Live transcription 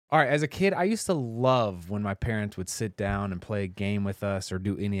All right, as a kid, I used to love when my parents would sit down and play a game with us or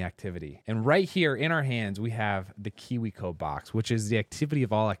do any activity. And right here in our hands, we have the KiwiCo box, which is the activity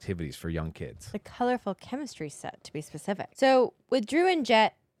of all activities for young kids. The colorful chemistry set, to be specific. So with Drew and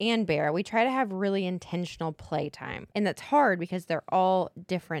Jet and Bear, we try to have really intentional playtime. And that's hard because they're all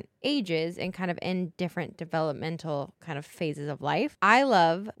different ages and kind of in different developmental kind of phases of life. I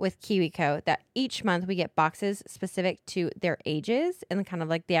love with KiwiCo that each month we get boxes specific to their ages and kind of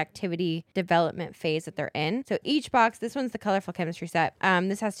like the activity development phase that they're in. So each box, this one's the colorful chemistry set.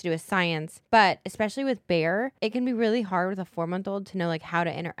 This has to do with science, but especially with Bear, it can be really hard with a 4-month-old to know like how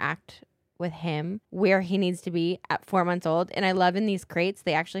to interact with him, where he needs to be at 4 months old. And I love in these crates,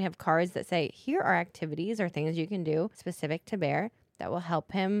 they actually have cards that say, here are activities or things you can do specific to Bear that will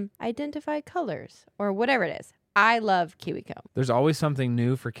help him identify colors or whatever it is. I love KiwiCo. There's always something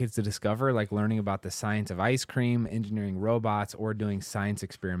new for kids to discover, like learning about the science of ice cream, engineering robots, or doing science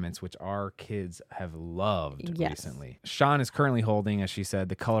experiments, which our kids have loved recently. Sean is currently holding, as she said,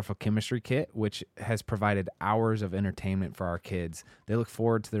 the colorful chemistry kit, which has provided hours of entertainment for our kids. They look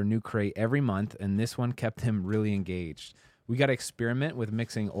forward to their new crate every month, and this one kept him really engaged. We got to experiment with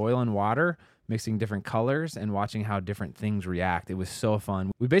mixing oil and water, mixing different colors, and watching how different things react. It was so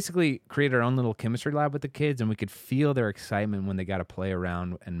fun. We basically created our own little chemistry lab with the kids, and we could feel their excitement when they got to play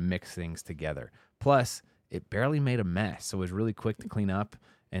around and mix things together. Plus, it barely made a mess, so it was really quick to clean up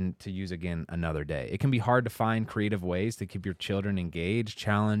and to use again another day. It can be hard to find creative ways to keep your children engaged,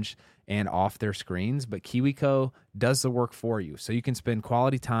 challenged, and off their screens, but KiwiCo does the work for you, so you can spend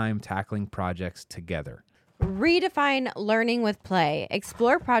quality time tackling projects together. Redefine learning with play.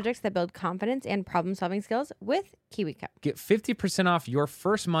 Explore projects that build confidence and problem-solving skills with KiwiCo. Get 50% off your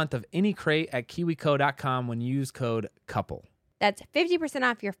first month of any crate at kiwico.com when you use code COUPLE. That's 50%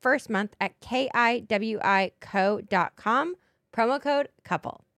 off your first month at kiwico.com. Promo code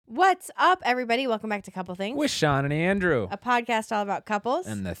COUPLE. What's up, everybody? Welcome back to Couple Things. With Sean and Andrew. A podcast all about couples.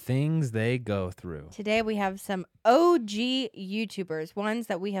 And the things they go through. Today we have some OG YouTubers, ones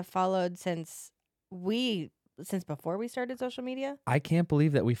that we have followed since before we started social media. I can't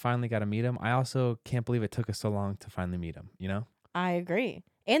believe that we finally got to meet them. I also can't believe it took us so long to finally meet them, you know? I agree.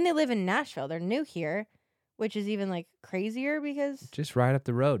 And they live in Nashville. They're new here, which is even like crazier because... Just right up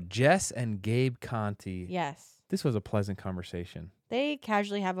the road. Jess and Gabe Conte. Yes. This was a pleasant conversation. They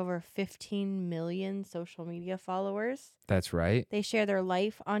casually have over 15 million social media followers. That's right. They share their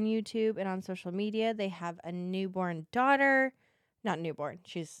life on YouTube and on social media. They have a newborn daughter. Not newborn.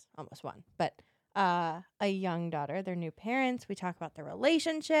 She's almost 1. But... a young daughter, their new parents. We talk about their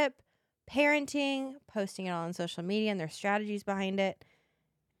relationship, parenting, posting it all on social media and their strategies behind it,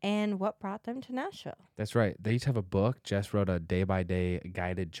 and what brought them to Nashville. That's right. They each have a book. Jess wrote a day-by-day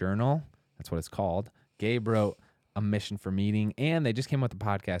guided journal. That's what it's called. Gabe wrote a mission for meeting, and they just came up with a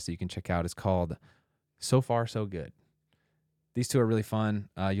podcast that you can check out. It's called So Far, So Good. These two are really fun.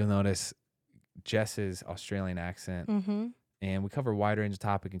 You'll notice Jess's Australian accent, and we cover a wide range of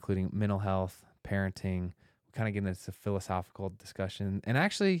topics, including mental health, parenting. We kind of get into philosophical discussion. And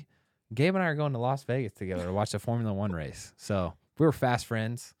actually, Gabe and I are going to Las Vegas together to watch the Formula One race. So we were fast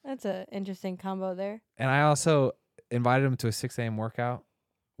friends. That's an interesting combo there. And I also invited him to a 6 a.m. workout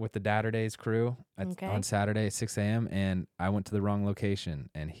with the Datter Days crew on Saturday at 6 a.m. And I went to the wrong location,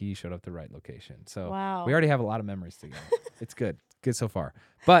 and he showed up the right location. So we already have a lot of memories together. It's good. Good so far.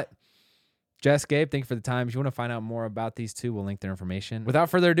 But... Jess, Gabe, thank you for the time. If you want to find out more about these two, we'll link their information. Without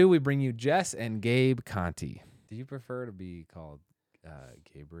further ado, we bring you Jess and Gabe Conte. Do you prefer to be called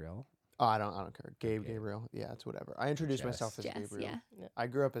Gabriel? Oh, I don't care. Gabe, okay. Gabriel. Yeah, it's whatever. I introduced myself as Gabriel. Yeah. I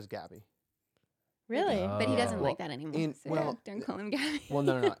grew up as Gabby. Really? But he doesn't like that anymore. Don't call him Gabby. Well,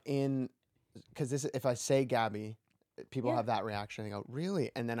 no. Because if I say Gabby, people have that reaction. They go, really?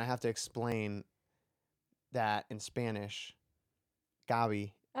 And then I have to explain that in Spanish,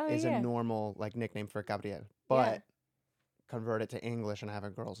 Gabi is a normal nickname for Gabriel, but convert it to English and I have a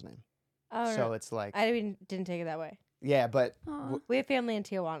girl's name. Oh, so it's like I didn't take it that way. Yeah, but we have family in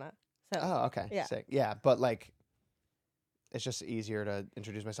Tijuana. So okay, yeah, sick. Yeah, but it's just easier to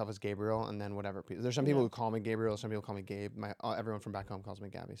introduce myself as Gabriel and then whatever. There's some people who call me Gabriel, some people call me Gabe. Everyone from back home calls me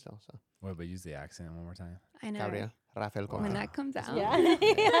Gabby still. So what? But use the accent one more time. I know. Gabriel, Rafael. When that comes out.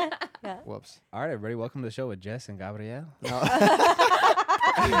 Yeah. Whoops. All right, everybody, welcome to the show with Jess and Gabrielle. No.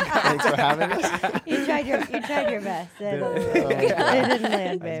 Thanks for having us. You tried your best. It didn't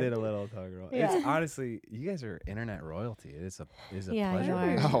land, babe. I did a little tongue roll. Yeah. It's honestly, you guys are internet royalty. It's a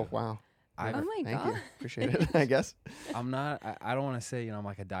pleasure. Oh wow. Oh my Thank God. you. Appreciate it. I guess. I'm not. I don't want to say I'm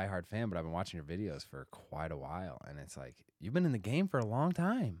like a diehard fan, but I've been watching your videos for quite a while, and it's like you've been in the game for a long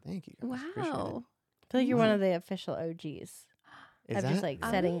time. Thank you. Guys. Appreciate it. Wow. I feel like you're one of the official OGs. of just like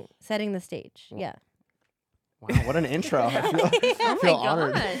setting the stage. Well, yeah. Wow, what an intro! I Oh feel my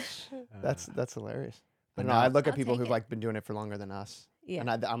honored. gosh. That's hilarious. But But no, I look at I'll people take who've it. like been doing it for longer than us, Yeah. and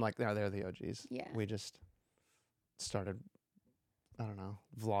I'm like, they're the OGs. Yeah. We just started, I don't know,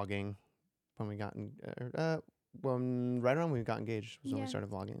 vlogging when we got when right around when we got engaged was when we Yeah. started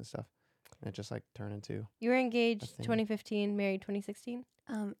vlogging and stuff. And it just like turned into You were engaged thing. 2015, married 2016.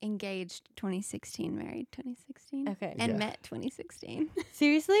 Engaged 2016, married 2016. Okay. And Yeah. met 2016.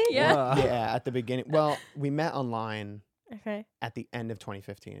 Seriously? Yeah. Wow. yeah at the beginning. Well, we met online Okay. at the end of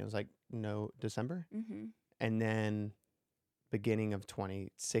 2015. It was like December, Mm-hmm. and then beginning of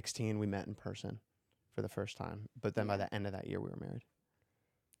 2016 we met in person for the first time. But then by Yeah. the end of that year we were married.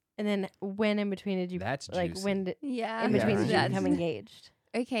 And then when in between did you That's like juicy. when did, Yeah. in between right. did you become engaged?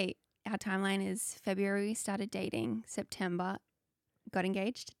 Okay, our timeline is February we started dating, September got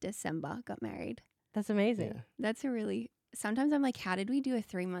engaged, December got married. That's amazing. Yeah. That's a really, sometimes I'm like, how did we do a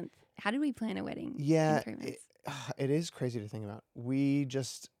 3 month, how did we plan a wedding Yeah, in 3 months? it is crazy to think about. We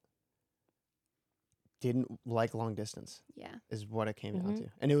just didn't like long distance, Yeah. is what it came down Mhm.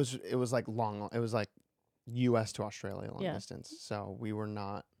 to. And it was like long. It was like U.S. to Australia long Yeah. distance. So we were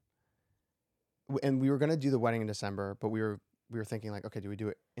not, and we were gonna do the wedding in December, but we were thinking like, okay, do we do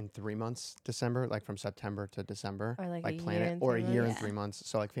it in 3 months, December, like from September to December, Or like a plan year it, and or 3 a year months. and 3 months,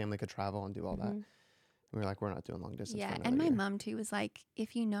 so like family could travel and do all that. Mhm. We were like, we're not doing long distance. Yeah. for And another my year. mum too was like,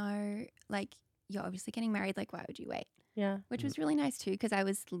 if you know, like, you're obviously getting married, like, why would you wait? Yeah. Which was really nice too, because I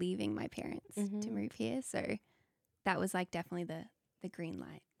was leaving my parents to Mhm. move here. So that was like definitely the green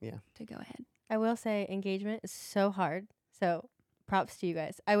light. Yeah. To go ahead. I will say engagement is so hard. So props to you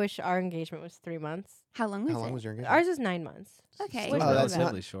guys. I wish our engagement was 3 months. How long was How long it? was your engagement? Ours was 9 months. Okay. Still Oh, that's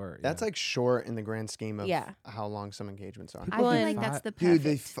relatively short. That's yeah. like short in the grand scheme of Yeah. how long some engagements are. I Well, feel and- like that's the Dude,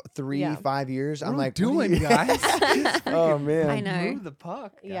 perfect. the 3, Yeah. 5 years. What I'm are we like, what are doing, you- guys? oh man, I know. Move the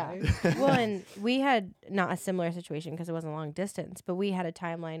puck. Yeah. guys. Well, and we had not a similar situation because it wasn't long distance, but we had a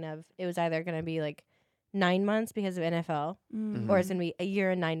timeline of it was either going to be like 9 months because of NFL or it's going to be a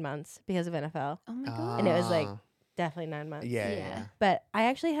year and 9 months because of NFL. Oh my god. And it was like Ah, definitely 9 months. yeah, Yeah. yeah. But I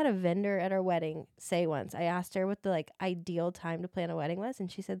actually had a vendor at our wedding say once, I asked her what the like ideal time to plan a wedding was,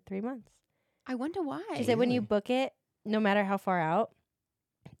 and she said 3 months. I wonder why. She said when you Really? book it, no matter how far out,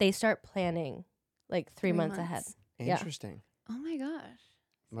 they start planning like 3 months ahead. Yeah. Interesting. Oh my gosh.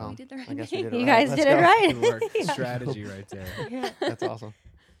 So Well, we did the right I guess we thing. did it You right. guys Let's did it go. right. Good work. Yeah. Strategy right there. Yeah. That's awesome.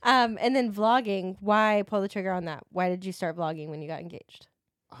 And then vlogging, why pull the trigger on that? Why did you start vlogging when you got engaged?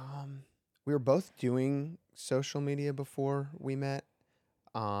 We were both doing social media before we met.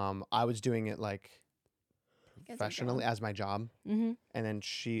 I was doing it like As a professionally job. as my job, Mm-hmm. and then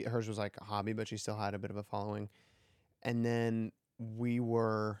hers was like a hobby, but she still had a bit of a following. And then we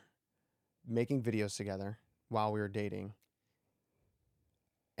were making videos together while we were dating.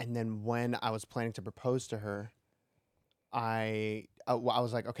 And then when I was planning to propose to her, I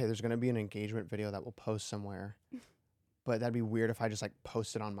was like, okay, there's gonna be an engagement video that we'll post somewhere, but that'd be weird if I just like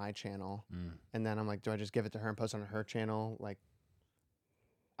post it on my channel. Mm. And then I'm like, do I just give it to her and post it on her channel? Like,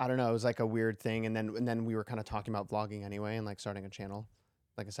 I don't know. It was like a weird thing. And then we were kind of talking about vlogging anyway, and like starting a channel,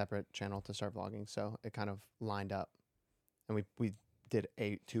 like a separate channel to start vlogging. So it kind of lined up, and we did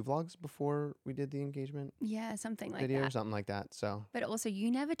 2 vlogs before we did the engagement Yeah, something like video or that. something like that. So But also, you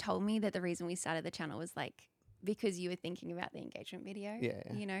never told me that the reason we started the channel was like because you were thinking about the engagement video. Yeah.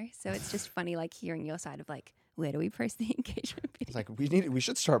 You know, so it's just funny, like hearing your side of like, where do we post the engagement video? it's like we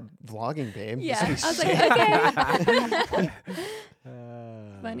should start vlogging, babe. This Yeah, would be I was like, sick. okay.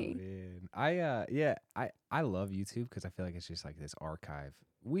 Funny. Funny. I love YouTube because I feel like it's just like this archive.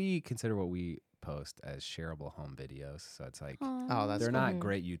 We consider what we post as shareable home videos, so it's like Oh, that's they're cool. not Mhm.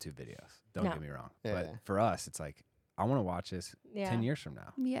 great YouTube videos. Don't No. get me wrong, Yeah, but yeah. for us, it's like I want to watch this Yeah. 10 years from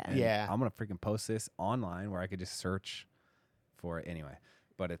now. Yeah. And Yeah. I'm gonna freaking post this online where I could just search for it anyway.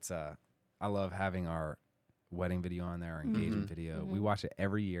 But it's I love having our wedding video on there, our engagement Mhm. video. We Mhm. watch it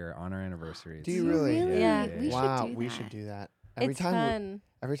every year on our anniversary. Do It's- you really? Yeah. We wow, should do we that. should do that. Every It's time fun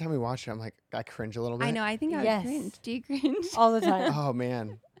every time we watch it, I'm like, I cringe a little bit. I know. I think I would Yes. cringe. Do you cringe? all the time. Oh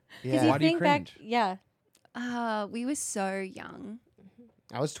man. 'Cause Yeah. Why do you think back, cringe? yeah. We were so young.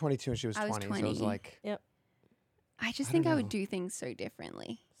 I was 22 and she was I was 20, so it was 20. like I just I think don't I would know. do things so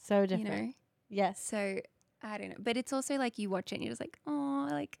differently. So You different. know. Yes. So I don't know, but it's also like you watch it and you're just like, oh,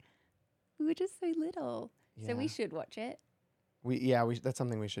 like we were just so little. So we yeah. should watch it. we that's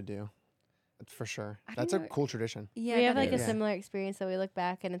something we should do. For sure. I don't That's a know. cool tradition. Yeah, we have that like a is. is. similar experience that we look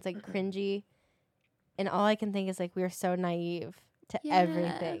back and it's like cringy. And all I can think is like we were so naive to Yeah.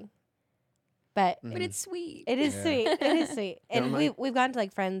 everything. But But Mhm. it's sweet. it is Yeah. sweet. It is sweet. And remind- we've gone to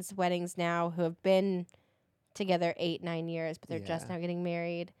like friends' weddings now who have been together 8-9 years, but they're just Yeah. now getting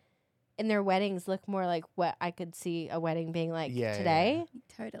married. And their weddings look more like what I could see a wedding being like Yeah, today.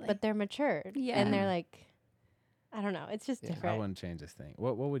 Totally. But they're matured. Yeah. And they're like, I don't know. It's just Yeah. I different. wouldn't change this thing.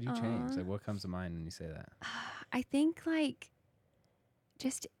 What would you change? Aw. Like, what comes to mind when you say that? I think like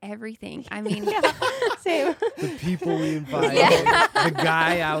just everything. I mean, Same. The people we invited. Yeah. The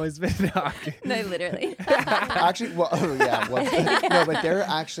guy I was talking. no, literally. Actually, well, no, but there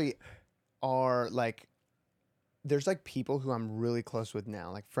actually are like, there's like people who I'm really close with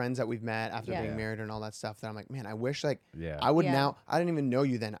now, like friends that we've met after Yeah. being married and all that stuff. That I'm like, man, I wish like Yeah. I would Yeah. now. I didn't even know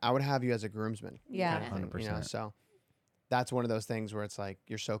you then. I would have you as a groomsman. Yeah. kind of thing, 100%. So that's one of those things where it's like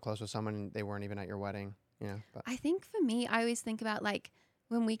you're so close with someone and they weren't even at your wedding. But I think for me, I always think about like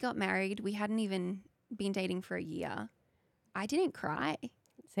when we got married, we hadn't even been dating for a year. I didn't cry.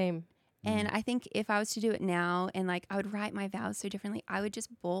 Same. And I think if I was to do it now and like I would write my vows so differently, I would just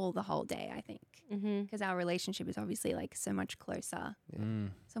bawl the whole day, I think. Mm-hmm. Because our relationship is obviously like so much closer. Mm.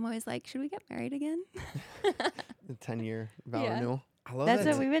 So I'm always like, should we get married again? the 10-year vow Yeah. renewal. I love That's that.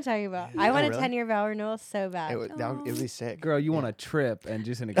 what we've been talking about. I Oh, want a really? 10-year vow renewal so bad. It would be sick. Girl, you want Yeah. a trip and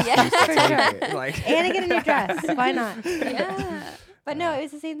just an excuse Yeah, to for take sure. it. Like, And to get a new dress. Why not? yeah. But no, it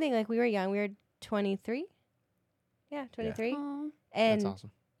was the same thing. Like we were young. We were 23. Yeah, 23. Aw. And That's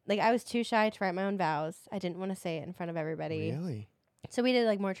awesome. like I was too shy to write my own vows. I didn't want to say it in front of everybody. Really So we did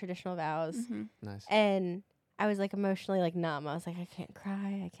like more traditional vows. Mhm. nice. And I was like emotionally like numb. I was like, I can't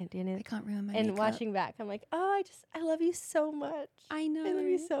cry. I can't do I anything. can't ruin my And makeup. watching back, I'm like, oh, I love you so much. I know. I love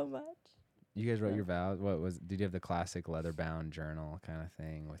you so much. you guys wrote your vows. Did you have the classic leather bound journal kind of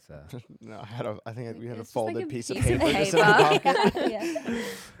thing with the? No, I think we had a It's just like folded a piece of piece of paper just in the paper. pocket. Yeah.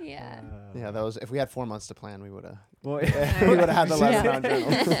 Yeah. Yeah, those. If we had 4 months to plan, we would have. Well, we would have had the leather Yeah. bound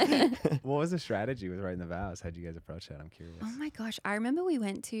journal. what was the strategy with writing the vows? How'd you guys approach that? I'm curious. Oh my gosh. I remember we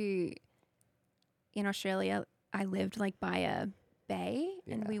went to, in Australia, I lived like by a bay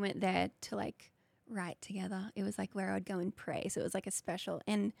and Yeah. we went there to like write together. It was like where I would go and pray. So it was like a special,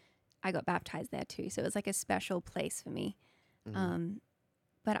 and I got baptized there too. So it was like a special place for me. Mhm.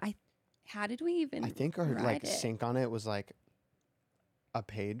 But how did we even I think our write like it? sync on it was like a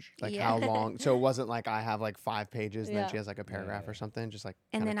page, like Yeah. how long. So it wasn't like I have like 5 pages and Yeah. then she has like a paragraph yeah. or something. Just like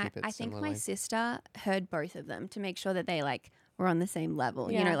And kinda then keep it I think similar my length. sister heard both of them to make sure that they like were on the same level.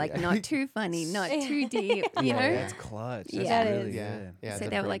 You Yeah. know, like Yeah. not too funny, not too deep, you Yeah. know? That's clutch. That's Yeah. That really is. Yeah. good. Yeah. So it's a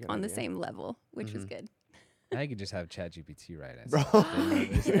they were pretty like good on the idea. same level, which was Mhm. good. Now you could just have ChatGPT write it. Bro.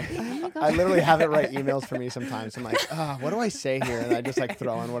 I literally have it write emails for me sometimes. I'm like, what do I say here? And I just like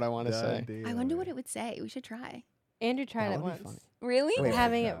throw in what I want to say. I wonder what it would say. We should try. Andrew tried That it would be once. Really? Wait,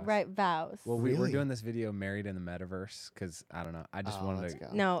 Having it vows. write vows. Well, we're Really? doing this video married in the metaverse because I don't know. I just Oh, wanted let's to. go.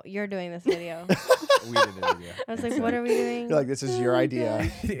 No, you're doing this video. We did a video. I was like, what are we doing? You're like, this is your Oh,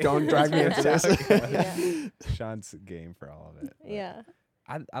 idea. God. Don't drag me into That's this. how it goes. Yeah. Sean's game for all of it. but Yeah.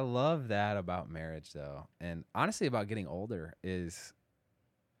 I love that about marriage though, and honestly about getting older is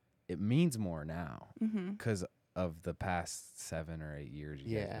it means more now Mm-hmm. because of the past 7 or 8 years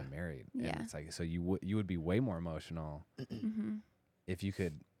you guys Yeah. have been married. Yeah. And it's like so you would be way more emotional Mm-hmm. if you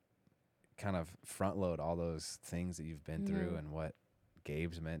could kind of front load all those things that you've been through Mhm. and what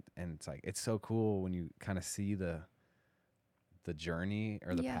Gabe's meant. And it's like it's so cool when you kind of see the journey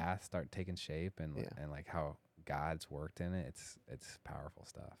or the Yeah. path start taking shape and Yeah. and like how God's worked in it. It's powerful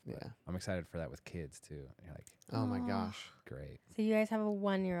stuff. But Yeah. I'm excited for that with kids too. You're like, Oh my Aw. gosh. great. So you guys have a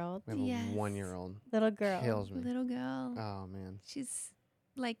 1-year-old We have Yes. a 1-year-old. little girl. Kills me. Little girl. Oh man. She's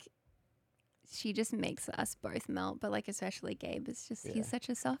like, she just makes us both melt. But like, especially Gabe is just, Yeah. he's such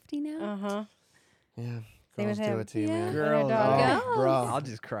a softie now. Uh-huh. Yeah. Same Girls with do him. it to you, Yeah. man. Girl, dog. Oh, bro. I'll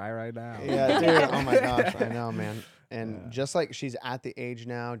just cry right now. Yeah, dude. Oh my gosh. I know, man. And Yeah. just like she's at the age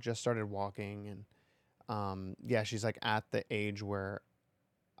now, just started walking, and yeah, she's like at the age where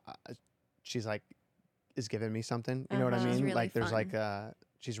she's like is giving me something. You know what I Uh-huh. mean? It's really like there's fun. like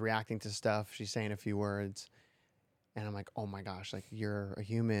she's reacting to stuff. She's saying a few words, and I'm like, oh my gosh, like you're a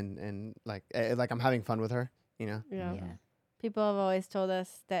human, and like I'm having fun with her. You know? Yeah. Yeah. People have always told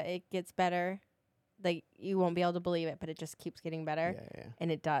us that it gets better. Like you won't be able to believe it, but it just keeps getting better. Yeah.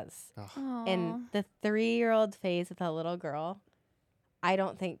 And it does. Oh, Aw. And the 3-year-old phase with a little girl, I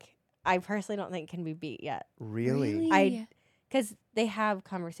personally don't think can be beat yet. really? I- Because they have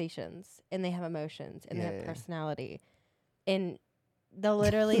conversations and they have emotions and Yeah, they have yeah. personality. And they'll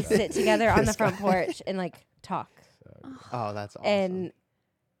literally sit together on the This front guy. porch and like talk. So Oh. Oh, that's awesome. And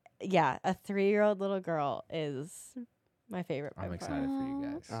yeah, a 3-year-old little girl is my favorite. by I'm far. excited for you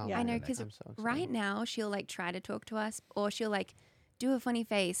guys. Oh, Yeah. I know, man, 'cause I'm so excited. Right now, she'll like try to talk to us, or she'll like do a funny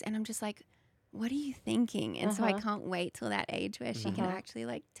face, and I'm just like, "What are you thinking?" And so I Uh-huh. can't wait till that age where she can Uh-huh. actually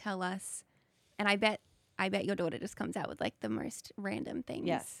like tell us. And I bet I bet your daughter just comes out with like the most random things.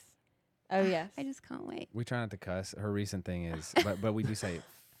 Yes. Oh, yes. I just can't wait. We try not to cuss. Her recent thing is, but we do say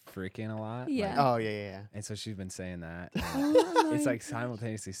freaking a lot. Yeah. Oh yeah. And so she's been saying that. Oh It's my like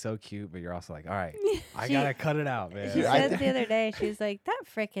simultaneously so cute, but you're also like, all right, I She- gotta cut it out, man. She said the other day, she was like, that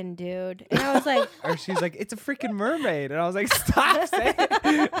freaking dude. And I was like, Or she's like, it's a freaking mermaid. And I was like, stop saying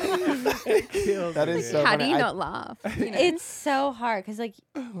it. It kills That me, is man. so How funny. do you not laugh? You know? it's so hard because, like,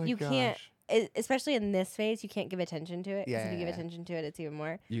 Oh my you can't, gosh. especially in this phase, you can't give attention to it. Because if you give Yeah. attention to it, it's even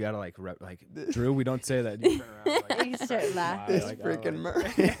more. You gotta like, Drew, we don't say that. You turn around, like, You start laughing. This like, oh, freaking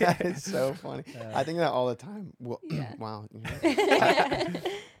like- mermaid. That is so funny. Yeah. I think that all the time. Well, Yeah. wow. You know.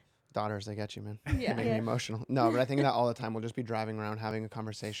 Daughters, they get you, man. They Yeah. make me emotional. No, but I think that all the time. We'll just be driving around having a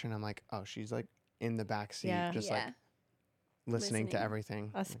conversation. I'm like, oh, she's like in the back seat, Yeah. just like listening to Listening. everything.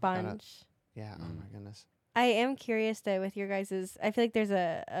 A Like, gotta- sponge. yeah. Oh my goodness. I am curious though with your guys's. I feel like there's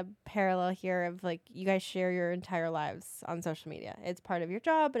a parallel here of like you guys share your entire lives on social media. It's part of your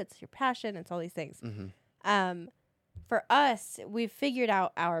job, but it's your passion. It's all these things. Mm-hmm. For us, we've figured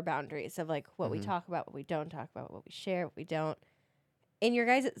out our boundaries of like what we Mhm. talk about, what we don't talk about, what we share, what we don't. In your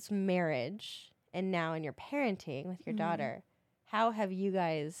guys' marriage and now in your parenting with your Mhm. daughter, how have you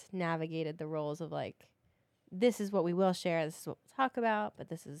guys navigated the roles of like, this is what we will share, this is what we'll talk about, but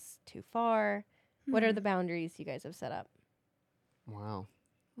this is too far? What are the boundaries you guys have set up? Wow.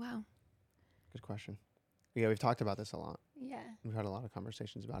 Wow. Good question. Yeah, we've talked about this a lot. Yeah. We've had a lot of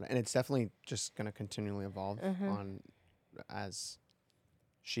conversations about it, and it's definitely just going to continually evolve on as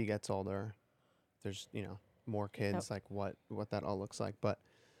she gets older. There's more kids, like what that all looks like. But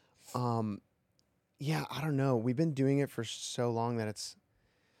yeah, I don't know. We've been doing it for so long that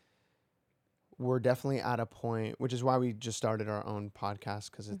we're definitely at a point, which is why we just started our own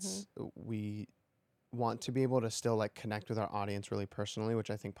podcast, because we want to be able to still like connect with our audience really personally, which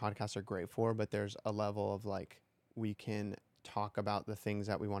I think podcasts are great for, but there's a level of like we can talk about the things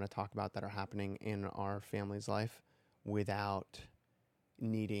that we want to talk about that are happening in our family's life without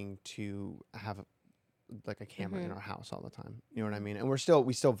needing to have like a camera in our house all the time. You know what I mean? And we still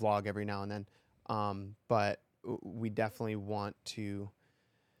vlog every now and then. But we definitely want to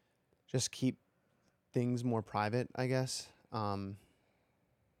just keep things more private, I guess. And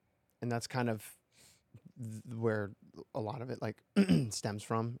that's kind of where a lot of it like stems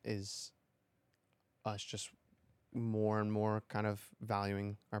from, is us just more and more kind of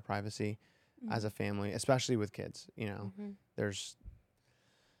valuing our privacy as a family, especially with kids. There's,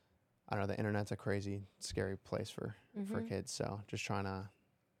 I don't know, the internet's a crazy, scary place for kids. So just trying to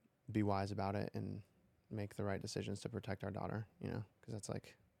be wise about it and make the right decisions to protect our daughter, because that's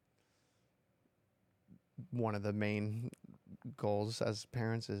like one of the main goals as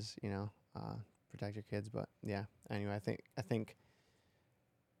parents is, protect your kids. But yeah, anyway, I think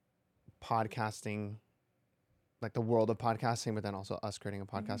podcasting, like the world of podcasting, but then also us creating a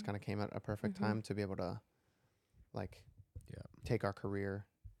podcast kind of came at a perfect time to be able to like take our career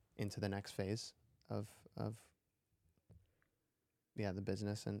into the next phase of the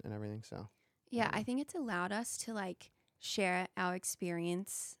business and everything. So yeah, I think it's allowed us to like share our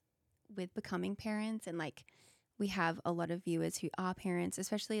experience with becoming parents, and like we have a lot of viewers who are parents,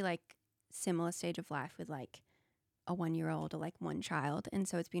 especially like similar stage of life with like a 1-year-old or like one child. And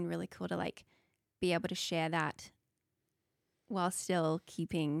so it's been really cool to like be able to share that while still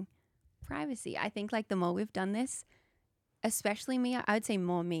keeping privacy. I think like the more we've done this, especially me, I would say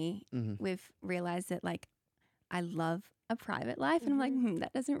more me, we've realized that like I love a private life, and I'm like,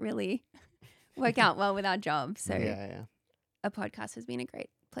 that doesn't really work out well with our job. So yeah. a podcast has been a great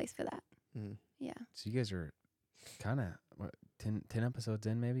place for that. Yeah. So you guys are kind of 10 episodes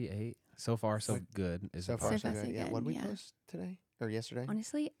in, maybe 8 so far. So good. Is So it far, So so far, so good. Yeah. good, What did we yeah. post today or yesterday?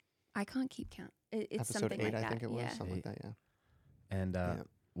 Honestly, I can't keep count. It's Episode something 8, like I that. think it was. Yeah. Something like that, yeah. And Yeah.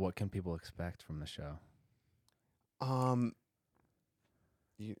 what can people expect from the show?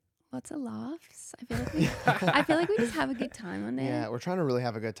 Lots of laughs. I feel like we just have a good time on there. Yeah, we're trying to really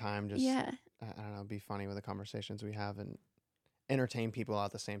have a good time. Just Yeah. I don't know, be funny with the conversations we have and entertain people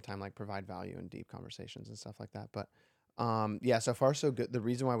at the same time, like provide value and deep conversations and stuff like that. But yeah, so far so good. The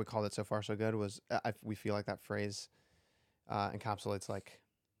reason why we called it So Far So Good was we feel like that phrase encapsulates like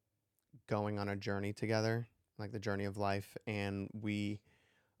going on a journey together, like the journey of life, and we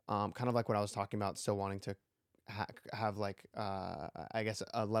kind of like what I was talking about, still wanting to have like I guess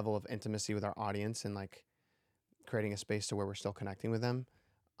a level of intimacy with our audience and like creating a space to where we're still connecting with them.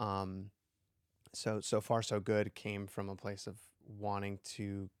 So Far So Good came from a place of wanting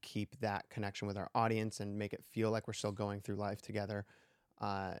to keep that connection with our audience and make it feel like we're still going through life together,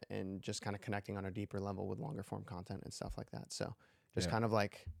 and just kind of connecting on a deeper level with longer form content and stuff like that. So just kind of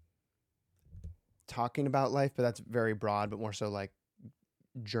like talking about life, but that's very broad, but more so like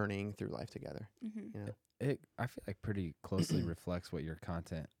journeying through life together. Mm-hmm. You know? I feel like pretty closely reflects what your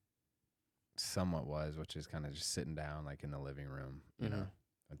content somewhat was, which is kind of just sitting down like in the living room, you know,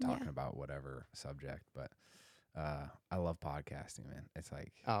 and talking about whatever subject. But I love podcasting, man. It's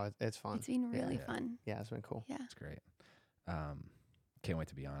like, it's fun. It's been really fun. Yeah, it's been cool. Yeah, it's great. Can't wait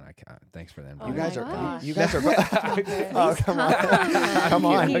to be on. Thanks for the invite. You guys are. gosh. You guys are. Oh, come on, come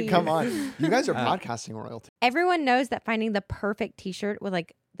on, come on. You guys are podcasting royalty. Everyone knows that finding the perfect t-shirt with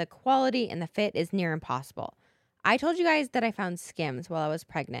like the quality and the fit is near impossible. I told you guys that I found Skims while I was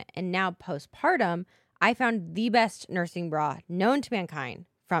pregnant, and now postpartum, I found the best nursing bra known to mankind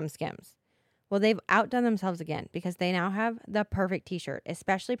from Skims. Well, they've outdone themselves again because they now have the perfect t-shirt,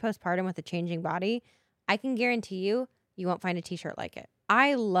 especially postpartum with a changing body. I can guarantee you won't find a t-shirt like it.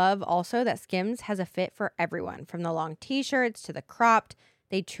 I love also that Skims has a fit for everyone, from the long t-shirts to the cropped.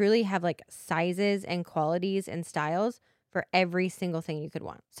 They truly have like sizes and qualities and styles for every single thing you could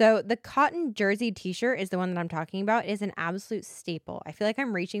want. So the cotton jersey t-shirt is the one that I'm talking about. It is an absolute staple. I feel like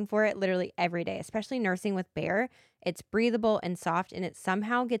I'm reaching for it literally every day, especially nursing with Bear. It's breathable and soft, and it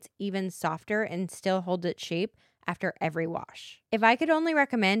somehow gets even softer and still holds its shape after every wash. If I could only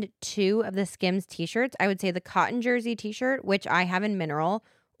recommend 2 of the Skims t-shirts, I would say the cotton jersey t-shirt, which I have in mineral,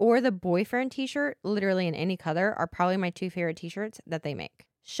 or the boyfriend t-shirt, literally in any color, are probably my 2 favorite t-shirts that they make.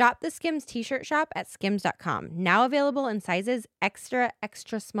 Shop the Skims t-shirt shop at skims.com. Now available in sizes extra,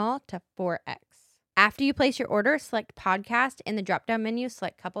 extra small to 4X. After you place your order, select podcast in the drop-down menu,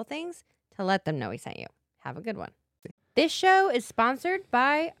 select couple things to let them know we sent you. Have a good one. This show is sponsored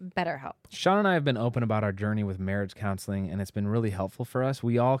by BetterHelp. Sean and I have been open about our journey with marriage counseling, and it's been really helpful for us.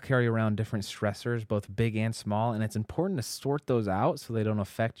 We all carry around different stressors, both big and small, and it's important to sort those out so they don't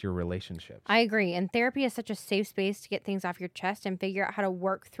affect your relationships. I agree. And therapy is such a safe space to get things off your chest and figure out how to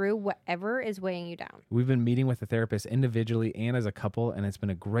work through whatever is weighing you down. We've been meeting with a therapist individually and as a couple, and it's been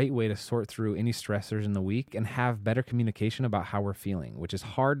a great way to sort through any stressors in the week and have better communication about how we're feeling, which is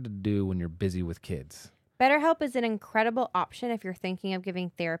hard to do when you're busy with kids. BetterHelp is an incredible option if you're thinking of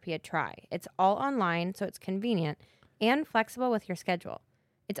giving therapy a try. It's all online, so it's convenient and flexible with your schedule.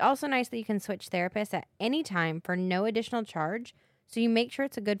 It's also nice that you can switch therapists at any time for no additional charge, so you make sure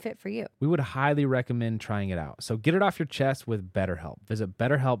it's a good fit for you. We would highly recommend trying it out. So get it off your chest with BetterHelp. Visit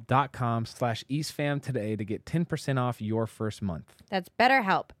betterhelp.com/EastFam today to get 10% off your first month. That's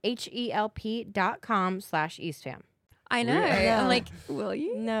BetterHelp, HELP.com/EastFam. I know. I'm like, will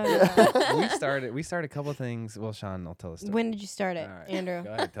you? No. we started a couple things. Well, Sean, I'll tell the story. When did you start it, All right. Andrew?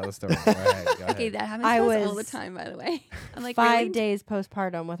 Go ahead, tell the story. Go ahead. Okay, that happens I to us all the was time, by the way. I'm like, 5 really? days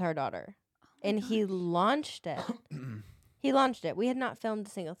postpartum with our daughter. And he launched it. He launched it. We had not filmed a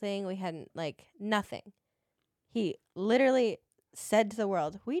single thing. We hadn't, nothing. He literally said to the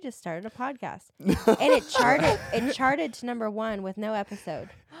world, we just started a podcast. And it charted to #1 with no episode.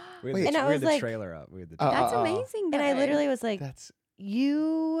 We And I had was the like- trailer up. We had the That's trailer. amazing. And I though. literally was like, That's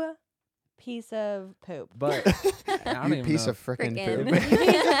you piece of poop. But I don't you even piece know of frickin' Frickin'. poop.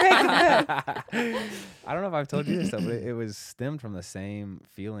 I don't know if I've told you this stuff, but it was stemmed from the same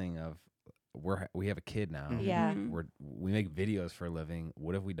feeling of we have a kid now. Mhm. Yeah. We make videos for a living.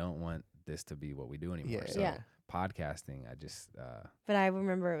 What if we don't want this to be what we do anymore? Yeah. So Yeah. podcasting, I just But I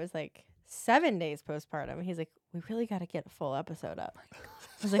remember it was 7 days postpartum. He's like, we really got to get a full episode up. I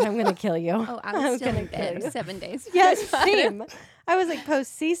was like, I'm going to kill you. Oh, I was still gonna in kill bed you. 7 days. Yes, postpartum. same. I was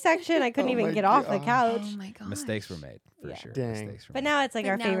post C-section. I couldn't Oh even my get off the gosh. couch. Oh my god. mistakes were made for Yeah. sure. Dang. Mistakes were But made. now it's But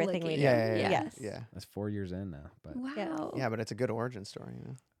our now favorite look thing we at do. you. Yeah. Yes. Yeah. That's 4 years in now. But Wow. Yeah, but it's a good origin story,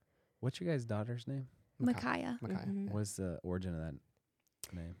 what's your guys' daughter's name? Makaya. Makai. Mhm. What's the origin of that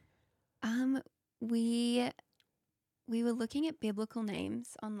name? We were looking at biblical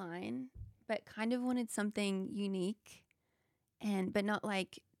names online, but kind of wanted something unique, but not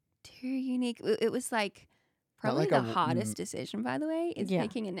too unique. It was probably like the a w- hardest decision, by the way, is Yeah.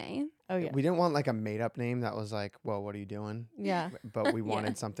 picking a name. Oh, yeah. We didn't want a made up name that was whoa, what are you doing? Yeah. But we Yeah.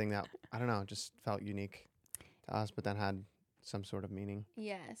 wanted something that, I don't know, just felt unique to us, but then had some sort of meaning.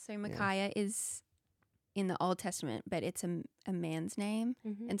 Yeah. So Micaiah is in the Old Testament, but it's a man's name.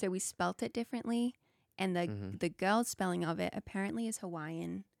 Mhm. And so we spelt it differently. And Mhm. the girl's spelling of it apparently is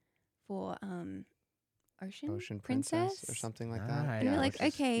Hawaiian for Ocean Princess or something like that. Nice. And we're Yeah, like, which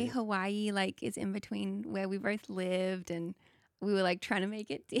is okay, cute. Hawaii is in between where we both lived, and we were trying to make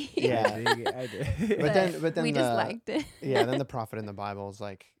it deep. Yeah. I did. But then we just the- liked it. Yeah, then the prophet in the Bible is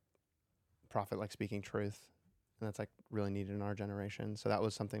prophet speaking truth. And that's really needed in our generation. So that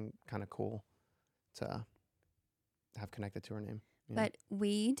was something kind of cool to have connected to her name. you know? But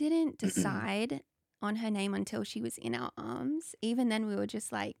we didn't decide on her name until she was in our arms. Even then, we were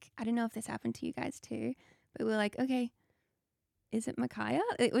just like, I don't know if this happened to you guys too, but we were like, okay, is it Micaiah?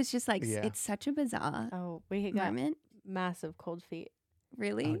 It was just like, it's such a bizarre we got moment. massive cold feet.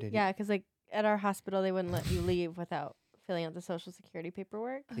 Really? Oh, did you? Yeah, because like at our hospital, they wouldn't let you leave without filling out the Social Security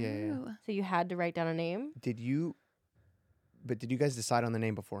paperwork. Yeah. So you had to write down a name. Did you guys decide on the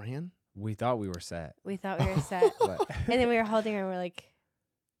name beforehand? We thought we were set. We thought we were set. And then we were holding her and we're like,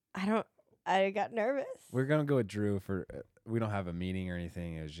 I got nervous. We're going to go with Drew for, we don't have a meeting or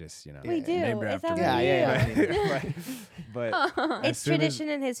anything. It was just, you know. We do. Named her It's after after me. you. But It's tradition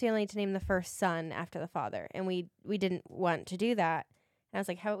in his family to name the first son after the father. And we didn't want to do that. And I was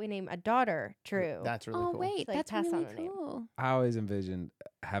like, how about we name a daughter Drew? That's really cool. Oh, wait, Like, that's pass really on a name. cool. I always envisioned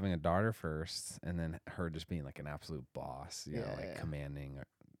having a daughter first and then her just being like an absolute boss, you know, commanding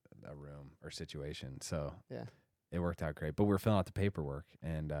a room or situation. So it worked out great. But we were filling out the paperwork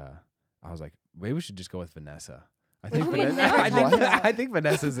and I was like, maybe we should just go with Vanessa. I think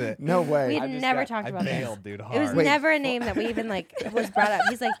Vanessa's it. No way. We never talked about this. bailed, dude, hard. It was never a name that we even like was brought up.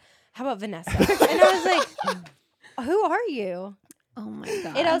 He's like, how about Vanessa? And I was like, who are you? Oh my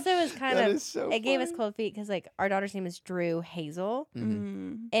God. It also was kind That of, is so it gave us funny. cold feet because like our daughter's name is Drew Hazel.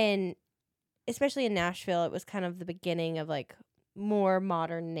 Mm-hmm. And especially in Nashville, it was kind of the beginning of like more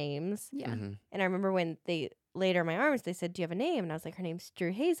modern names. Yeah. Mm-hmm. And I remember when they later in my arms, they said, do you have a name? And I was like, her name's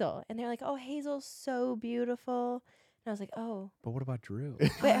Drew Hazel. And they're like, oh, Hazel's so beautiful. And I was like, oh. But what about Drew?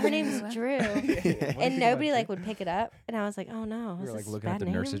 But her name's Drew. Yeah. And nobody like would pick it up. And I was like, oh no. We is were like this a looking at bad the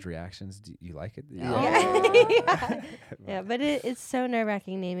name? nurses' reactions. Do you like it? Yeah. Yeah, but it's so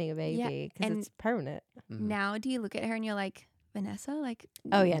nerve-wracking naming a baby because and it's permanent. Mm-hmm. Now, do you look at her and you're like, Vanessa? Like,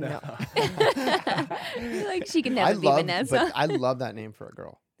 Oh, yeah, no. You're like, she can never be Vanessa. But I love that name for a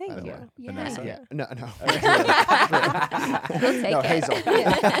girl. by Thank the you. way. Yeah. Vanessa? Yeah. No. We'll take No, it. Hazel.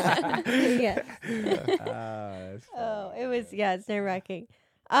 Yeah. That's Oh, funny. it was, it's nerve-wracking.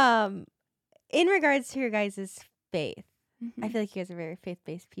 In regards to your guys' faith, I feel like you guys are very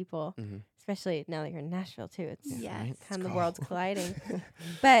faith-based people, Mm-hmm. especially now that you're in Nashville, too. It's Yeah. Right? kind of the Let's world's go. colliding.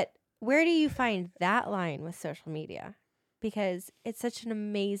 But where do you find that line with social media? Because it's such an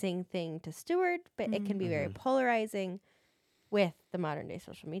amazing thing to steward, but it can be very Mhm. polarizing with the modern day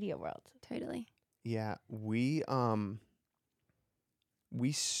social media world. Totally. Yeah, we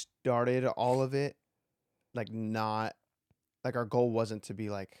started all of it like not like our goal wasn't to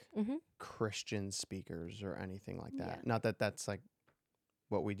be like Mm-hmm. Christian speakers or anything like that. Yeah. Not that that's like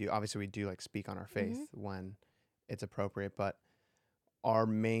what we do. Obviously, we do like speak on our faith when it's appropriate, but our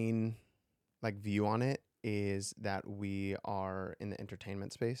main like view on it is that we are in the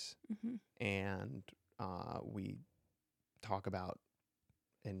entertainment space and we talk about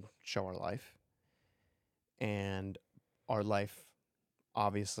and show our life. And our life,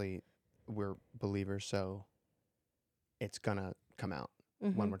 obviously, we're believers, so it's gonna come out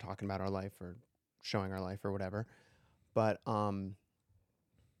when we're talking about our life or showing our life or whatever. But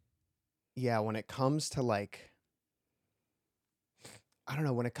yeah, when it comes to like, I don't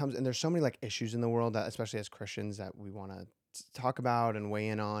know, when it comes, and there's so many like issues in the world that, especially as Christians, that we want to talk about and weigh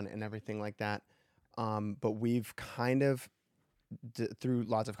in on and everything like that. But we've kind of through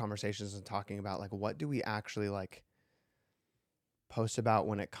lots of conversations and talking about like what do we actually like post about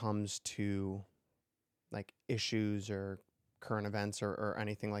when it comes to like issues or current events or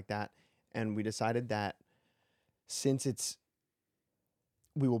anything like that. And we decided that since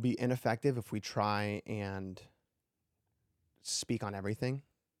we will be ineffective if we try and speak on everything,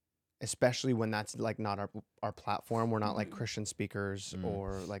 especially when that's like not our platform. We're not like Christian speakers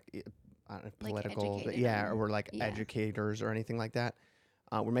or like I don't know, political, or we're like educators or anything like that.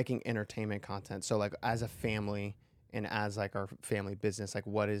 We're making entertainment content. So like as a family and as like our family business, like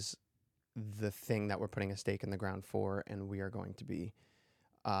what is the thing that we're putting a stake in the ground for, and we are going to be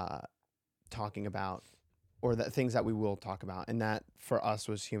talking about, or the things that we will talk about. And that for us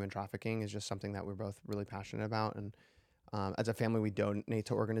was human trafficking is just something that we're both really passionate about. And as a family, we donate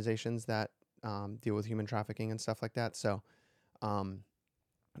to organizations that deal with human trafficking and stuff like that. So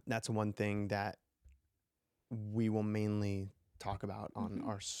that's one thing that we will mainly talk about on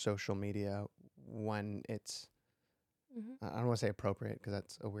our social media when it's, I don't want to say appropriate because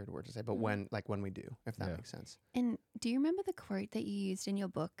that's a weird word to say, but when we do, if that makes sense. And do you remember the quote that you used in your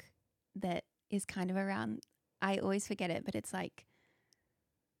book that is kind of around, I always forget it, but it's like,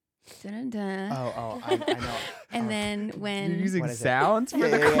 dun-dun-dun. Oh, I know. And then when... You're using What is it? sounds for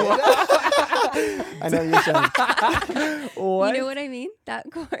the Yeah. I know you're saying. What? You know what I mean?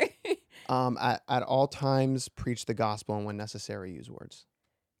 That quote. At all times, preach the gospel, and when necessary, use words.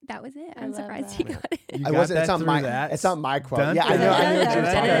 that was it. I I'm love surprised that. he got it. You I got wasn't. that It's not through my. that? It's not my quote. Dun, Yeah, I know. I knew what you were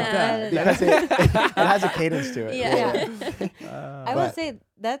talking about dun, because it has a cadence to it. Yeah. I will But- say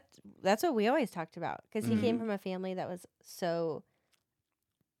that's what we always talked about because he came Mhm. from a family that was so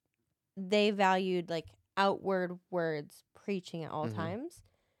they valued like outward words preaching at all Mhm. times,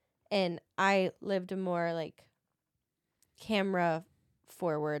 and I lived a more like camera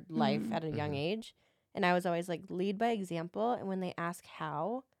forward life at a young Mhm. age, and I was always like lead by example, and when they ask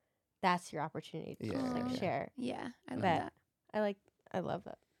how, that's your opportunity to just, like Yeah. share. Yeah, I love But that. I love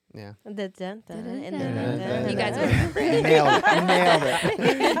that. Yeah. The dun, dun, and dun, dun, dun, You guys dun. will remember it. Nailed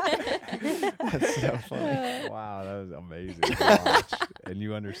it. That's so funny. Wow, that was amazing to watch. And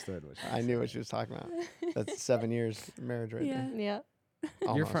you understood what she I knew what she was talking about. That's 7 years marriage right Yeah. Yeah.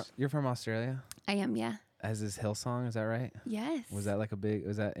 there. You're from Australia? I am, yeah. As is Hillsong, is that right? Yes. Was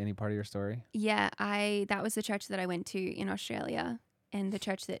that any part of your story? Yeah, that was the church that I went to in Australia and the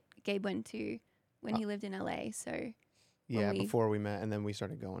church that Gabe went to when he lived in LA. So Yeah, we- before we met, and then we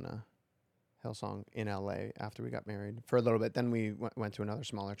started going to Hillsong in LA after we got married for a little bit. Then we went to another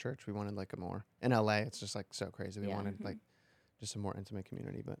smaller church. We wanted like a more in LA. It's just like so crazy. We Yeah. wanted like just a more intimate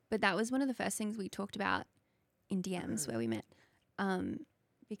community. But that was one of the first things we talked about in DMs where we met.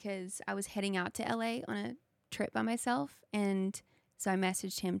 Because I was heading out to LA on a trip by myself, and so I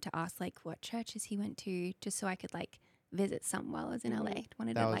messaged him to ask like what churches he went to, just so I could like visit some while I was in LA.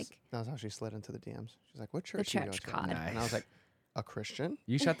 Wanted that to was like that was how she slid into the DMs. She's like, "What church? the do you go church to?" card. And I was like, "A Christian?"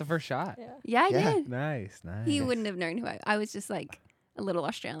 You shot the first shot. Yeah. Yeah, I Yeah. did. Nice. He wouldn't have known who I was. Just like a little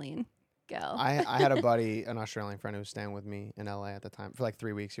Australian girl. I had a buddy, an Australian friend, who was staying with me in LA at the time for like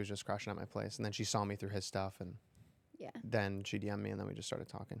 3 weeks. He was just crashing at my place, and then she saw me through his stuff, and Yeah. then she DM'd me, and then we just started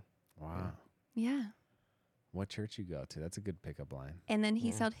talking. Wow. Yeah. What church you go to? That's a good pickup line. And then he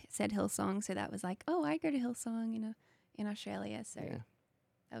Yeah. said Hillsong, so that was like, oh, I go to Hillsong, in Australia. So Yeah.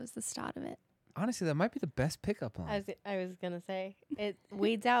 that was the start of it. Honestly, that might be the best pickup line. I was gonna say it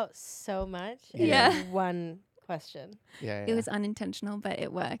weeds out so much Yeah. in one question. Yeah, It was unintentional, but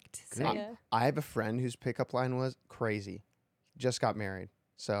it worked. So Great. Yeah. I have a friend whose pickup line was crazy. Just got married,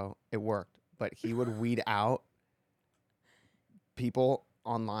 so it worked. But he would weed out people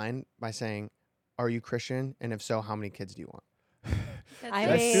online by saying, "Are you Christian? And if so, how many kids do you want?" I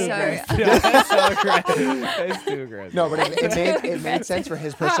that's mean- so That's so aggressive. That's too aggressive. No, but it made sense for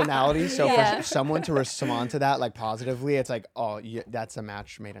his personality. So Yeah. for someone to respond to that like positively, it's like, oh, yeah, that's a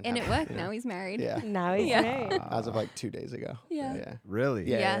match made in and it heaven, worked. you know? Now he's married. Yeah, Now he's Yeah. married. as of like 2 days ago. Yeah. yeah, Really?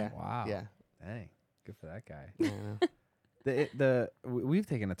 yeah, Yeah. yeah. Wow. Yeah. Dang. Good for that guy. Yeah, I know. We've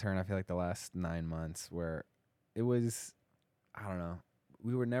taken a turn, I feel like, the last 9 months where it was, I don't know,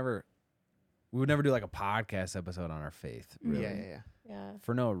 we would never do like a podcast episode on our faith, really. Yeah. Yeah.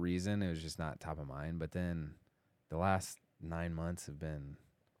 For no reason. It was just not top of mind. But then the last 9 months have been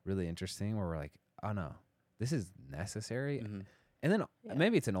really interesting where we're like, oh no, this is necessary. Mhm. And then Yeah.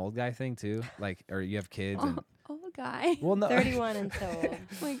 maybe it's an old guy thing too, like, or you have kids and, Oh, guy. well, no, 31 and so old. Oh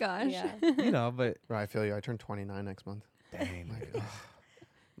my gosh. Yeah. you know, but Bro, I feel you. I turned 29 next month. dang, Like, dude.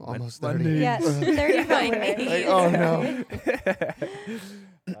 almost my 30. knees. Yeah, 31. Like, oh no.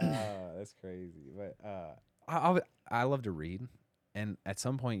 That's crazy. But I love to read, and at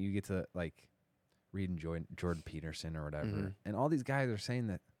some point you get to like reading Jordan Peterson or whatever, Mhm. and all these guys are saying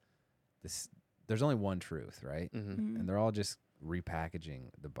that there's only one truth, right? Mhm. Mhm. And they're all just repackaging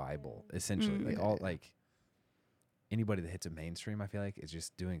the Bible essentially, Mhm. like Yeah, all yeah. like anybody that hits it mainstream, I feel like, is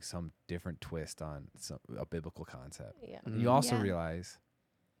just doing some different twist on a biblical concept. Yeah. Mhm. You also Yeah. realize,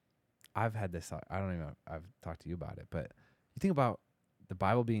 I've had this thought, I don't even know if I've talked to you about it, but you think about the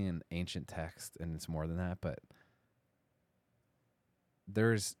Bible being an ancient text, and it's more than that, but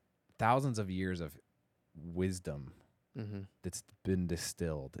there's thousands of years of wisdom Mhm. that's been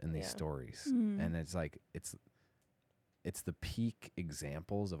distilled in these Yeah. stories. Mm. And it's like, it's the peak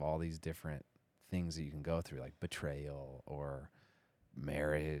examples of all these different things that you can go through, like betrayal or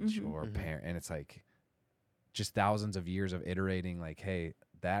marriage Mhm. or Mhm. parent. And it's like just thousands of years of iterating, like, hey,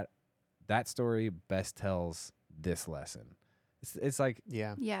 that story best tells this lesson. It's like,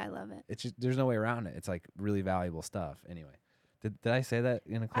 Yeah. Yeah, I love it. it's just, there's no way around it. It's like really valuable stuff. Anyway, did I say that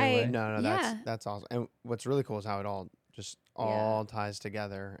in a clear I- way? No, Yeah. that's awesome. And what's really cool is how it all just all ties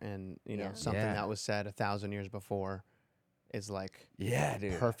together, and Yeah. something Yeah. that was said 1,000 years before is like Yeah,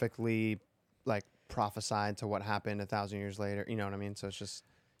 dude. perfectly like prophesied to what happened 1,000 years later. You know what I mean? So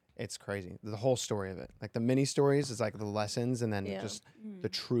it's crazy. The whole story of it, like the mini stories, is like the lessons, and then Yeah. just the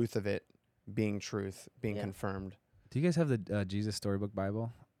truth of it being truth, being Yeah. confirmed. Do you guys have the Jesus Storybook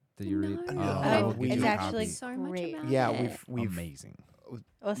Bible that you read? No. Oh, we'll we get do. you a It's actually copy. So much great. about Yeah, it. we've Amazing.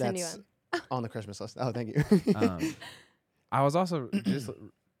 We'll send you That's- one. on the Christmas list. Oh, thank you. I was also just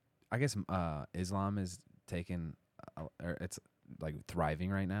I guess Islam is taking, or it's like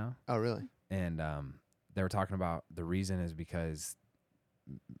thriving right now. Oh, really? And they were talking about the reason is because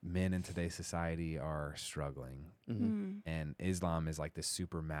men in today's society are struggling, and Islam is like this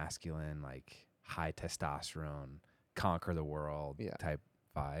super masculine, like high testosterone, conquer the world type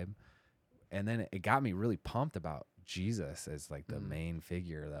vibe. And then it got me really pumped about Jesus as like the main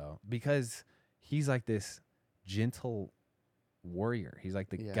figure, though, because he's like this gentle warrior. He's like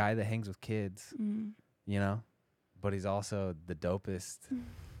the guy that hangs with kids, you know, but he's also the dopest.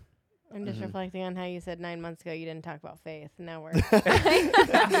 I'm just reflecting on how you said 9 months ago you didn't talk about faith. Now we're Jesus.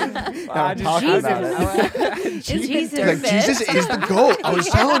 Jesus. Like, Jesus is the goat. I was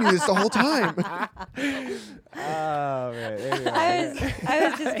telling you this the whole time. Oh man! Anyway. I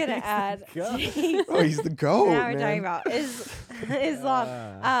was just gonna add. Oh, he's the goat. Now we're man. talking about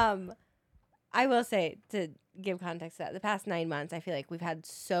Islam. I will say, to give context to that, the past 9 months, I feel like we've had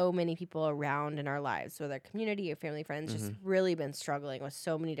so many people around in our lives, whether community or family, friends, just really been struggling with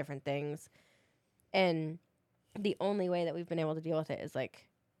so many different things. And the only way that we've been able to deal with it is like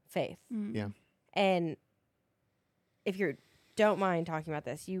faith. Yeah. And if you don't mind talking about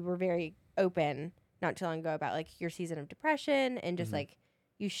this, you were very open not too long ago about like your season of depression and just like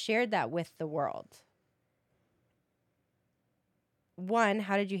you shared that with the world. One,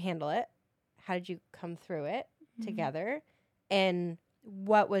 how did you handle it? How did you come through it together? And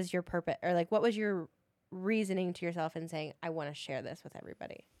what was your purpose, or like what was your reasoning to yourself in saying, I want to share this with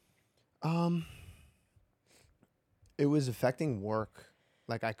everybody? It was affecting work.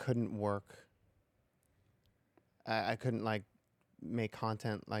 Like I couldn't work. I couldn't like make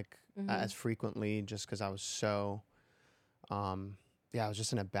content like as frequently just because I was so, I was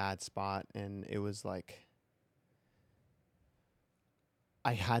just in a bad spot, and it was like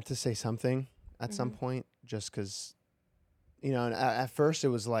I had to say something at some point, just because, you know, and at first it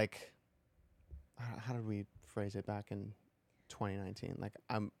was like, how did we phrase it back in 2019? Like,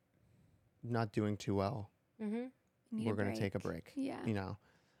 I'm not doing too well. We're going to take a break. Yeah. You know?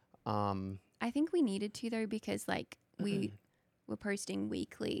 I think we needed to, though, because like we were posting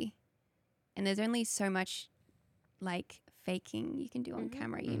weekly, and there's only so much like faking you can do on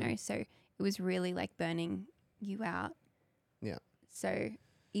camera, you know? So it was really like burning you out. Yeah. So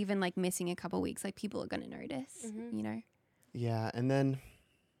even like missing a couple weeks, like people are going to notice, you know? Yeah. And then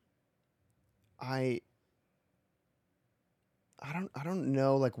I don't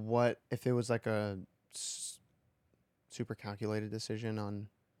know like what, if it was like a super calculated decision on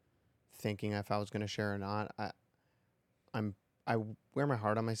thinking if I was going to share or not. I wear my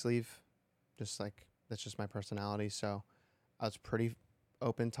heart on my sleeve, just like that's just my personality. So I was pretty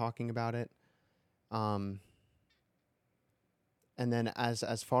open talking about it. And then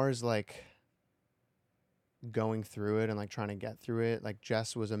as far as like going through it and like trying to get through it, like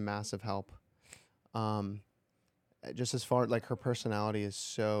Jess was a massive help. Just as far like her personality is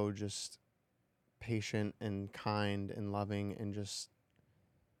so just patient and kind and loving, and just,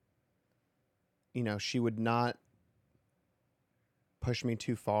 you know, she would not push me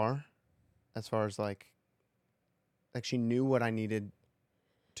too far as far as like she knew what I needed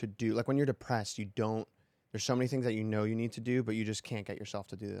to do. Like when you're depressed, there's so many things that you know you need to do, but you just can't get yourself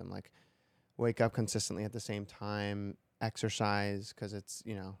to do them. Like wake up consistently at the same time, exercise, because it's,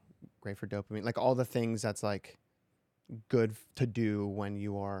 you know, great for dopamine. Like all the things that's like good to do when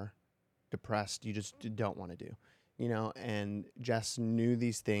you are depressed, you just don't want to do, you know? And Jess knew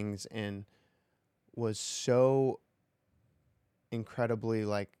these things and was so incredibly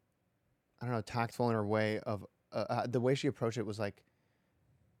like, I don't know, tactful in her way of, the way she approached it was like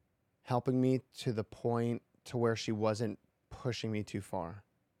helping me to the point to where she wasn't pushing me too far,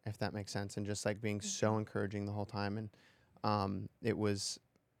 if that makes sense. And just like being so encouraging the whole time. And it was,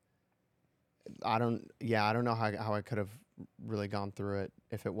 I don't know how I could have really gone through it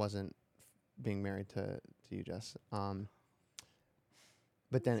if it wasn't being married to you, Jess. But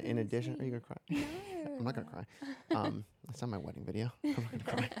then in addition, are you gonna cry? No. I'm not gonna cry. It's not my wedding video. I'm not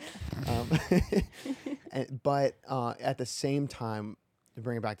gonna cry. But at the same time, to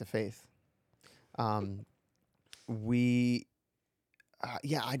bring it back to faith,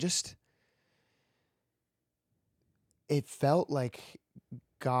 it felt like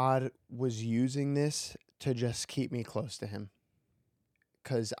God was using this to just keep me close to him.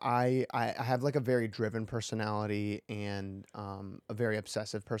 Because I have like a very driven personality and a very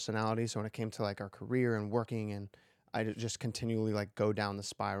obsessive personality. So when it came to like our career and working, and I just continually like go down the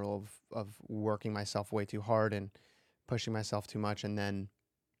spiral of working myself way too hard and pushing myself too much. And then,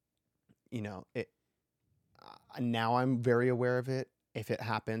 you know, now I'm very aware of it. If it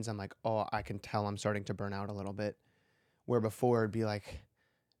happens, I'm like, oh, I can tell I'm starting to burn out a little bit. Where before it'd be like,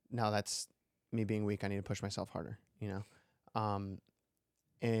 now that's me being weak. I need to push myself harder, you know?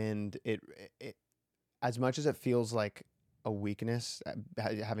 And it as much as it feels like a weakness,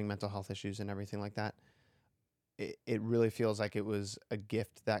 having mental health issues and everything like that, it really feels like it was a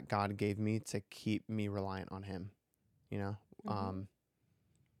gift that God gave me to keep me reliant on him, you know?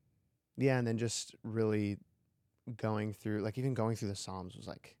 Yeah. And then just really going through, like even going through the Psalms was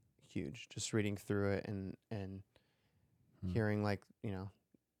like huge, just reading through it and hearing like, you know,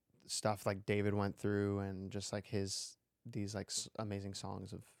 stuff like David went through and just like these like amazing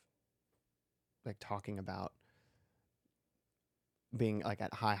songs of like talking about being like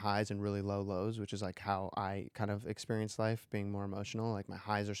at high highs and really low lows, which is like how I kind of experience life, being more emotional. Like my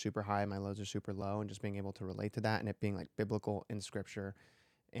highs are super high, my lows are super low, and just being able to relate to that and it being like biblical in scripture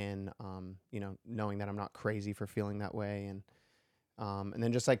and, you know, knowing that I'm not crazy for feeling that way. And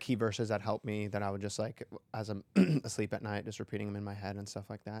then just like key verses that help me that I would just like, as I'm asleep at night, just repeating them in my head and stuff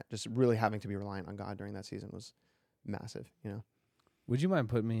like that. Just really having to be reliant on God during that season was massive, you know? Would you mind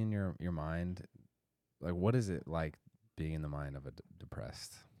putting me in your mind? Like, what is it like being in the mind of a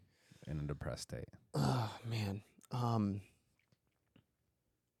depressed state? Oh man.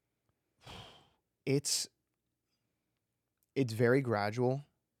 It's very gradual.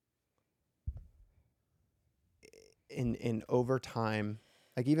 In over time,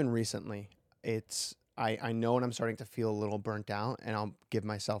 like even recently, it's I know when I'm starting to feel a little burnt out, and I'll give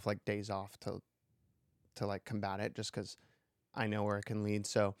myself like days off to like combat it, just because I know where it can lead.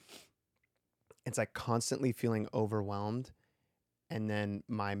 So it's like constantly feeling overwhelmed, and then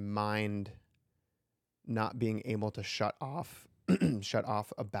my mind not being able to shut off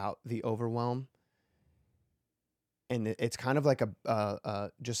about the overwhelm. And it's kind of like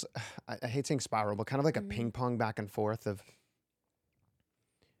just, I hate saying spiral, but kind of like a ping pong back and forth of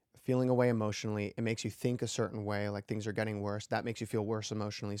feeling away emotionally. It makes you think a certain way, like things are getting worse. That makes you feel worse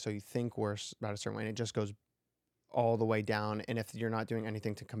emotionally. So you think worse about a certain way, and it just goes all the way down. And if you're not doing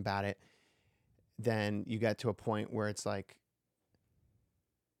anything to combat it, then you get to a point where it's like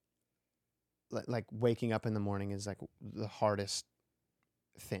waking up in the morning is like the hardest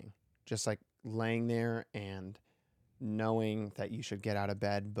thing. Just like laying there and knowing that you should get out of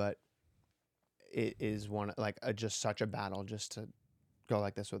bed, but it is just such a battle just to go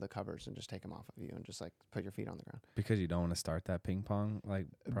like this with the covers and just take them off of you and just like put your feet on the ground. Because you don't want to start that ping pong like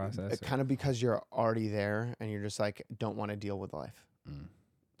process? Kind of because you're already there and you're just like, don't want to deal with life.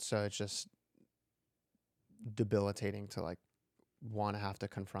 So it's just debilitating to like want to have to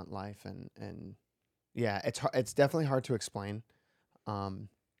confront life and yeah, it's definitely hard to explain. But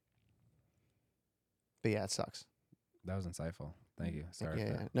yeah, it sucks. That was insightful. Thank you. Sorry.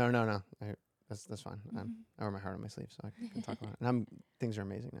 Yeah. No. That's fine. I wear my heart on my sleeve, so I can talk about it. And things are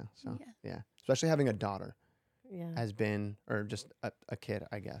amazing now. So yeah. Especially having a daughter has been, or just a kid,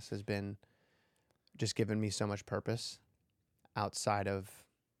 I guess, has been just given me so much purpose outside of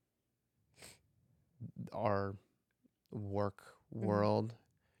our work world.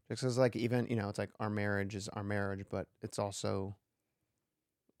 Just because like even, you know, it's like our marriage is our marriage, but it's also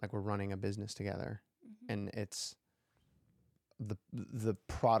like we're running a business together, and it's the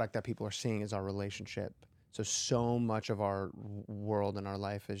product that people are seeing is our relationship. So much of our world and our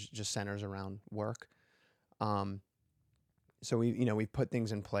life is just centers around work. So we put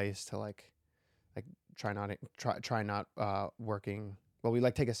things in place to like try not working. Well, we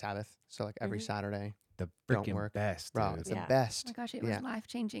like take a Sabbath. So like every Saturday, the don't freaking work. best, Bro, dude. it's the best. Oh my gosh, it was life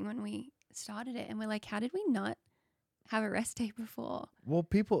changing when we started it, and we're like, how did we not have a rest day before? Well,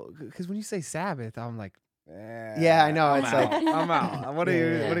 people, because when you say Sabbath, I'm like, yeah, I know. I'm it's out. like I'm out. What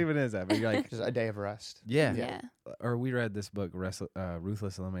even is that? But you're like, just a day of rest. Yeah. Or we read this book,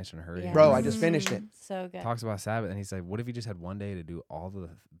 Ruthless Elimination of Hurting. Bro, I just finished it. So good. Talks about Sabbath, and he's like, what if you just had one day to do all the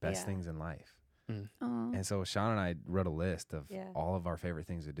best things in life? And so Sean and I wrote a list of all of our favorite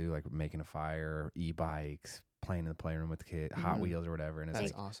things to do, like making a fire, e-bikes, playing in the playroom with the kids, Hot Wheels or whatever. And it's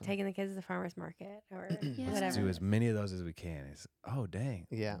That's like, awesome. Taking the kids to the farmer's market or let's whatever. do as many of those as we can. It's, oh, dang.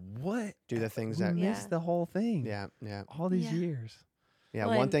 Yeah. What? Do the things we that missed the whole thing. Yeah. All these years. Yeah.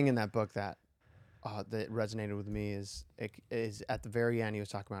 Well, One thing in that book that resonated with me is at the very end, he was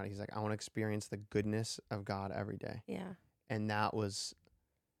talking about it. He's like, I want to experience the goodness of God every day. Yeah. And that was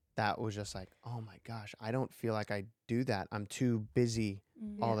just like, oh my gosh, I don't feel like I do that. I'm too busy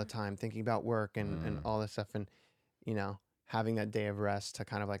all the time thinking about work and all this stuff. And, you know, having that day of rest to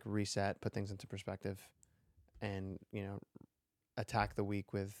kind of like reset, put things into perspective and, you know, attack the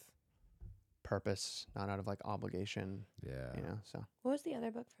week with purpose, not out of like obligation. Yeah. You know, so. What was the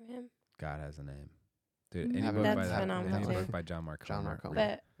other book from him? God Has a Name. Dude, any That's book by phenomenal any too. book by John Mark Comer.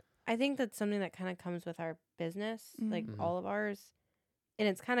 But I think that's something that kind of comes with our business, like all of ours. And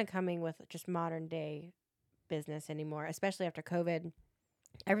it's kind of coming with just modern day business anymore, especially after COVID.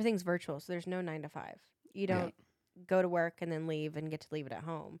 Everything's virtual, so there's no 9 to 5. You don't go to work and then leave and get to leave it at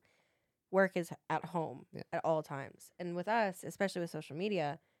home. Work is at home at all times. And with us, especially with social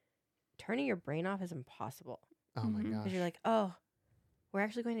media, turning your brain off is impossible. Oh my gosh. Because you're like, oh, we're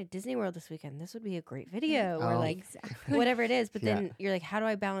actually going to Disney World this weekend. This would be a great video. Or like exactly. whatever it is. But then you're like, how do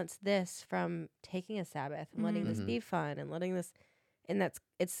I balance this from taking a Sabbath and letting this be fun and letting this, and it's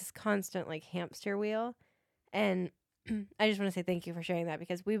this constant like hamster wheel. And I just want to say thank you for sharing that,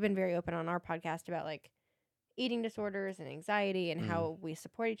 because we've been very open on our podcast about like eating disorders and anxiety and how we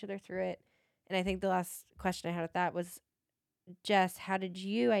support each other through it. And I think the last question I had with that was, Jess, how did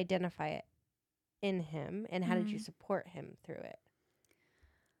you identify it in him and how did you support him through it?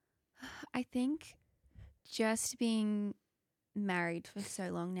 I think just being married for so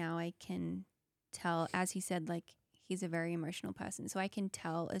long now, I can tell, as he said, like he's a very emotional person. So I can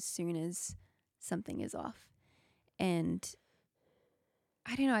tell as soon as something is off. And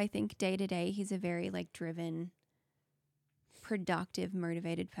I don't know, I think day to day, he's a very like driven, productive,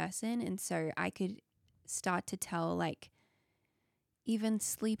 motivated person. And so I could start to tell like even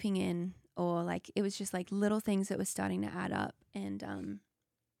sleeping in, or like it was just like little things that were starting to add up. And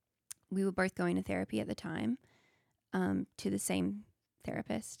we were both going to therapy at the time, to the same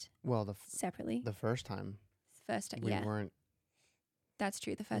therapist. Well, separately. The first time. We weren't. That's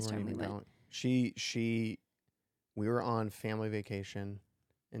true. The first time we went. We were on family vacation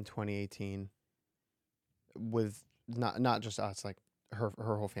in 2018 with not just us, like her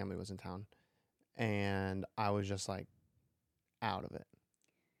whole family was in town, and I was just like out of it.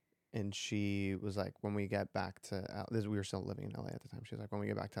 And she was like, when we get back to we were still living in LA at the time. She was like, when we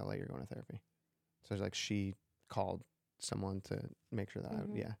get back to LA, you're going to therapy. So it's like she called someone to make sure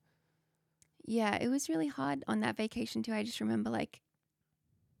that Yeah, it was really hard on that vacation too. I just remember like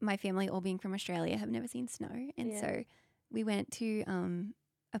my family all being from Australia have never seen snow. And so we went to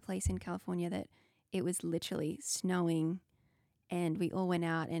a place in California that it was literally snowing, and we all went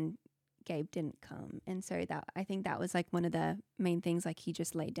out and Gabe didn't come. And so that, I think that was like one of the main things, like he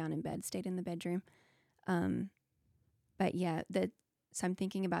just laid down in bed, stayed in the bedroom. But yeah, so I'm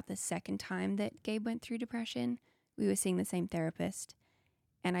thinking about the second time that Gabe went through depression, we were seeing the same therapist.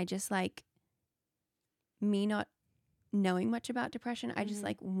 And I just like, me not knowing much about depression, I just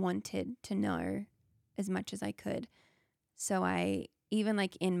like wanted to know as much as I could. So I, even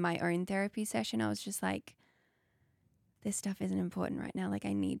like in my own therapy session, I was just like, this stuff isn't important right now. Like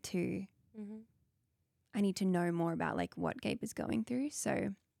I need to know more about like what Gabe is going through.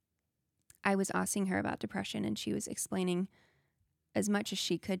 So I was asking her about depression, and she was explaining as much as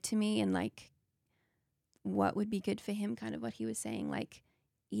she could to me, and like what would be good for him, kind of what he was saying, like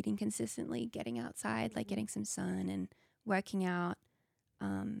eating consistently, getting outside, like getting some sun and working out,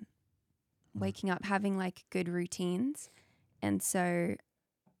 waking up, having like good routines. And so,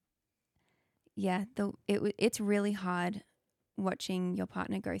 yeah, it's really hard watching your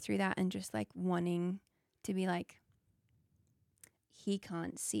partner go through that and just like wanting to be like, he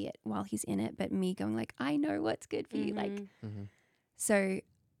can't see it while he's in it, but me going like, I know what's good for you. Like, so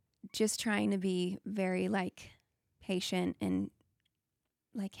just trying to be very like patient and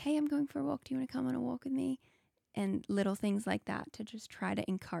like, hey, I'm going for a walk. Do you want to come on a walk with me? And little things like that to just try to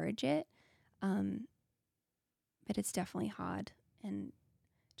encourage it. But it's definitely hard. And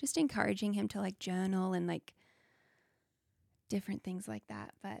just encouraging him to like journal and like different things like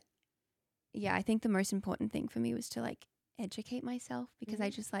that. But yeah, I think the most important thing for me was to like educate myself, because I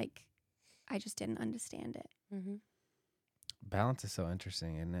just didn't understand it. Balance is so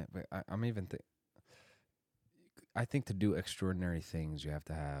interesting, isn't it? But I'm even I think to do extraordinary things, you have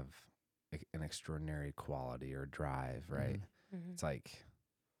to have an extraordinary quality or drive, right? It's like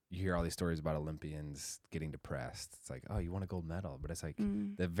you hear all these stories about Olympians getting depressed. It's like, oh, you won a gold medal, but it's like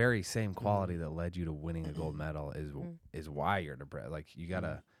the very same quality that led you to winning a gold medal is why you're depressed. Like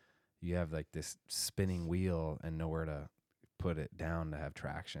you have like this spinning wheel and nowhere to put it down to have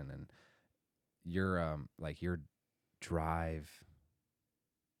traction, and your drive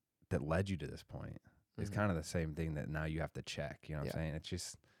that led you to this point is kind of the same thing that now you have to check. You know what I'm saying? It's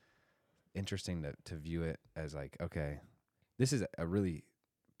just interesting to view it as like, okay, this is a really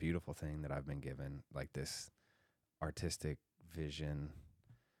beautiful thing that I've been given, like this artistic vision,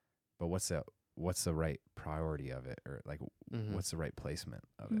 but what's the right priority of it, or like what's the right placement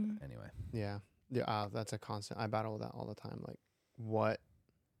of it anyway? Yeah, that's a constant. I battle with that all the time. Like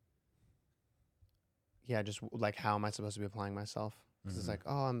just like how am I supposed to be applying myself? Because it's like,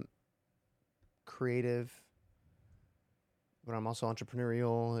 oh, I'm creative, but I'm also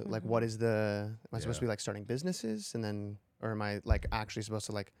entrepreneurial. Like, what is am I supposed to be like starting businesses and then or am I like actually supposed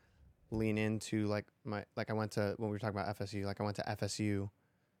to like lean into like I went to, when we were talking about FSU, like I went to FSU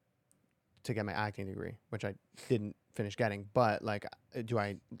to get my acting degree, which I didn't finish getting, but like, do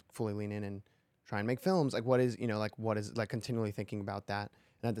I fully lean in and try and make films? Like what is, what is like continually thinking about that.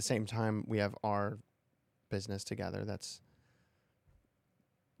 And at the same time, we have our business together.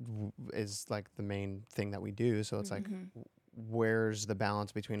 Is like the main thing that we do. So it's like, where's the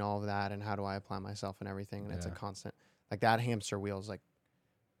balance between all of that and how do I apply myself and everything? And it's a constant, like that hamster wheel is like,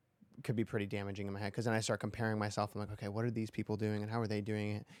 could be pretty damaging in my head, because then I start comparing myself. I'm like, okay, what are these people doing and how are they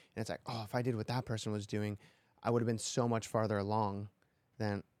doing it? And it's like, oh, if I did what that person was doing, I would have been so much farther along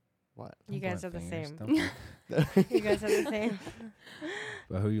than what. You guys are the same. You guys are the same.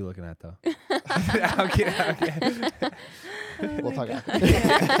 But who are you looking at though? Okay. We'll talk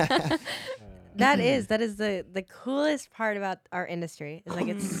after. That is the coolest part about our industry is like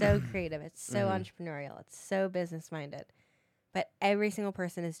it's so creative, it's so entrepreneurial, it's so business minded. But every single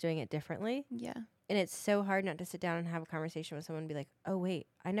person is doing it differently. Yeah. And it's so hard not to sit down and have a conversation with someone and be like, oh, wait,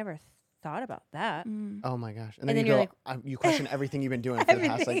 I never thought about that. Oh, my gosh. And then you go, you question everything you've been doing for the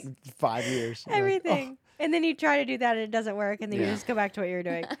past, like, 5 years. You're Everything. like, And then you try to do that and it doesn't work. And then you just go back to what you're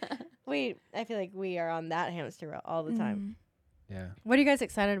doing. I feel like we are on that hamster wheel all the time. Yeah. What are you guys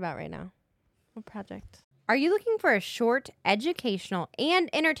excited about right now? What project? Are you looking for a short, educational, and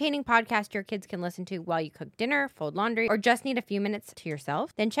entertaining podcast your kids can listen to while you cook dinner, fold laundry, or just need a few minutes to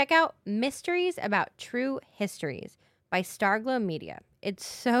yourself? Then check out Mysteries About True Histories by Starglow Media. It's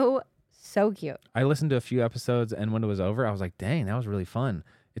so cute. I listened to a few episodes, and when it was over, I was like, dang, that was really fun.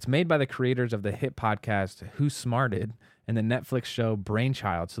 It's made by the creators of the hit podcast Who Smarted and the Netflix show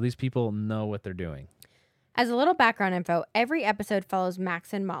Brainchild, so these people know what they're doing. As a little background info, every episode follows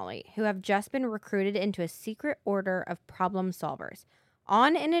Max and Molly, who have just been recruited into a secret order of problem solvers,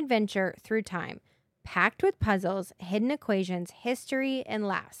 on an adventure through time, packed with puzzles, hidden equations, history, and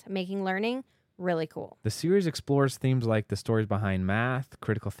laughs, making learning really cool. The series explores themes like the stories behind math,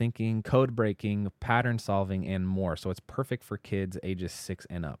 critical thinking, code breaking, pattern solving, and more, so it's perfect for kids ages 6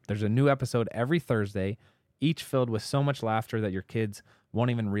 and up. There's a new episode every Thursday, each filled with so much laughter that your kids won't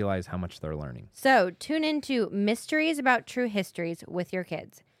even realize how much they're learning. So tune into Mysteries About True Histories with your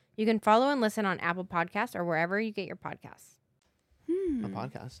kids. You can follow and listen on Apple Podcasts or wherever you get your podcasts. A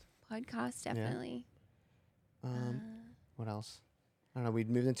podcast. Podcast, definitely. Yeah. What else? I don't know. We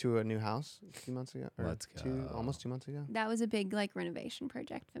moved into a new house a few months ago. Let's go. Almost 2 months ago. That was a big like renovation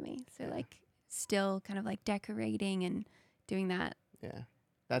project for me. So like still kind of like decorating and doing that. Yeah.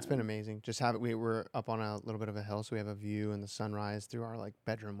 That's been amazing. Just we were up on a little bit of a hill, so we have a view and the sunrise through our like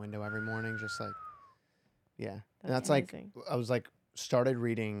bedroom window every morning. Just like, yeah. And that's like, I was like, started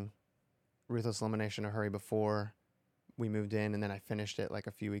reading Ruthless Elimination of Hurry before we moved in, and then I finished it like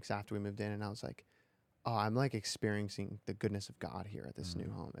a few weeks after we moved in, and I was like, oh, I'm like experiencing the goodness of God here at this new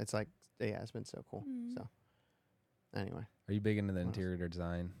home. It's like, yeah, it's been so cool. So, anyway. Are you big into the interior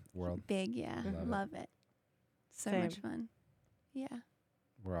design world? Big, yeah. Love it. So Same. much fun. Yeah.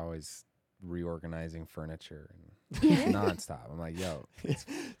 We're always reorganizing furniture and nonstop. I'm like, yo, it's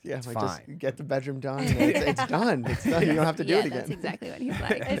like fine. Just get the bedroom done. And it's done. It's done. You don't have to do it again. That's exactly what he's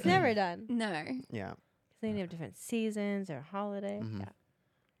like. It's never done. No. Yeah. They have different seasons or holiday. Mhm. Yeah.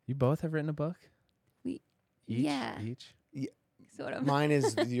 You both have written a book? We- Each? yeah. Each? Sort of. Mine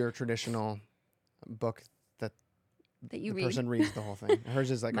is your traditional book that that you the read. person reads the whole thing. Hers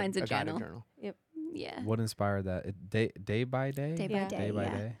is like Mine's a guided journal. journal. Yeah. What inspired that? Day by day? Day Yeah. by day. Day by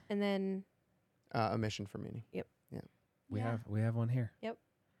yeah. day? And then A mission for meaning. We Yeah. have one here.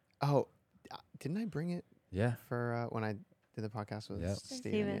 Oh, didn't I bring it Yeah. for when I did the podcast with Yep.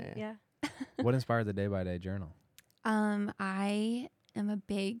 Steven? Yeah. What inspired the day by day journal? I am a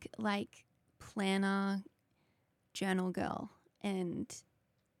big like planner journal girl, and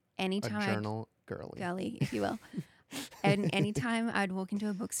anytime A journal girly. girly, if you will, and anytime I'd walk into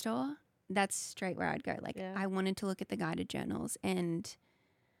a bookstore, that's straight where I'd go. Like I wanted to look at the guided journals, and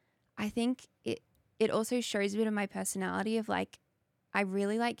I think it also shows a bit of my personality of like I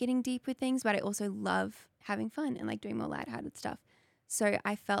really like getting deep with things, but I also love having fun and like doing more lighthearted stuff. So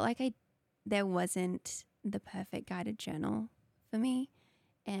I felt like there wasn't the perfect guided journal for me.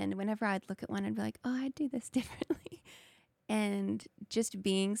 And whenever I'd look at one, I'd be like, oh, I'd do this differently. And just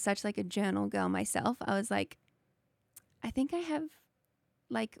being such like a journal girl myself, I was like, I think I have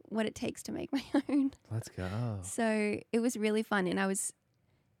like what it takes to make my own. Let's go. So it was really fun. And I was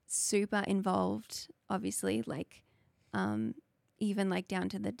super involved, obviously, like even like down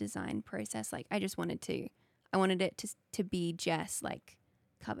to the design process. Like I wanted it to be Jess, like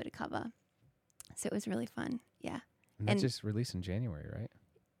cover to cover. So it was really fun. Yeah. And that just released in January, right?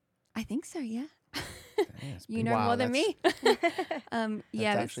 I think so, yeah. You know Wow, more than me.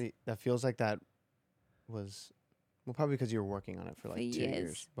 Yeah, actually, that feels like that was, well, probably because you were working on it for like 2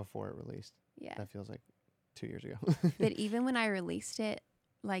 years before it released. Yeah. That feels like 2 years ago. But even when I released it,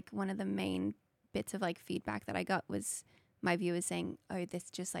 like one of the main bits of like feedback that I got was my viewers saying, "Oh, this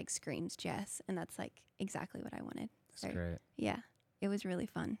just like screams Jess," and that's like exactly what I wanted. That's great. Yeah, it was really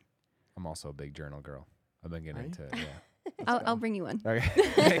fun. I'm also a big journal girl. I've been getting into it. Yeah. I'll bring you one.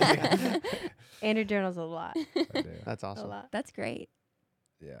 Okay. Andrew journals a lot. I do. That's awesome. A lot. That's great.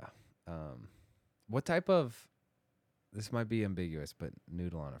 Yeah. What type of, this might be ambiguous, but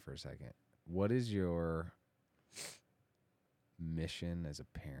noodle on it for a second. What is your mission as a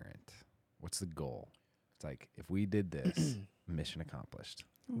parent? What's the goal? It's like, if we did this, mission accomplished.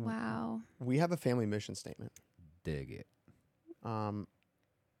 Wow. We have a family mission statement. Dig it.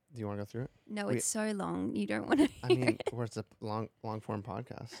 Do you want to go through it? No, it's so long. You don't want to. I mean, it's a long form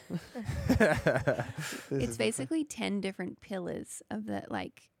podcast. It's basically 10 different pillars of the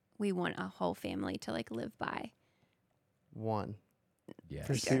like we want our whole family to like live by. 1. Yes.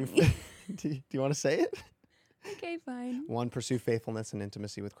 Pursue. Do you want to say it? Okay, fine. 1, pursue faithfulness and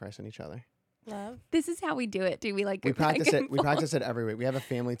intimacy with Christ and each other. Love. This is how we do it. Do we like? We go back practice it. and We forth? practice it every week. We have a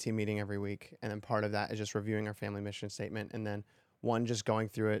family team meeting every week, and then part of that is just reviewing our family mission statement, and then 1, just going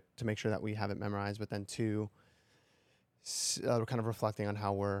through it to make sure that we have it memorized, but then 2, kind of reflecting on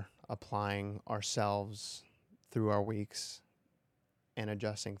how we're applying ourselves through our weeks and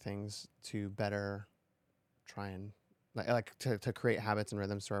adjusting things to better try and to create habits and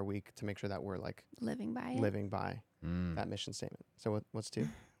rhythms to our week to make sure that we're like living by it. living by that mission statement. So what's 2?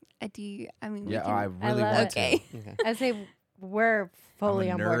 Do you? I mean, Yeah, we I can, really love want it. Okay. Okay. I'd say we're fully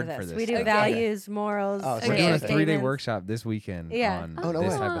on board with nerd for this. this We do stuff. values, morals. Oh, so We're Okay. doing a mission 3-day statements workshop this weekend Yeah. on Oh, no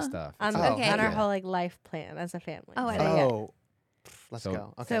this way. type of stuff. on, Oh, on okay. our whole like life plan as a family. Oh, I So, like yeah. Oh, let's So-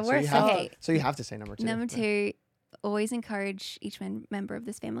 go. Okay, So we're you have okay. so you have to say number 2. Number 2, always encourage each member of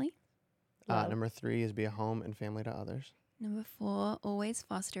this family. Love. Number 3 is be a home and family to others. Number 4, always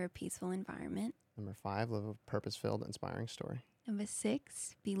foster a peaceful environment. Number 5, live a purpose-filled, inspiring story. Number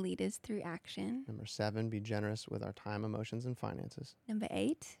 6, be leaders through action. Number 7, be generous with our time, emotions, and finances. Number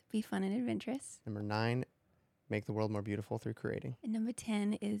 8, be fun and adventurous. Number 9, make the world more beautiful through creating. And number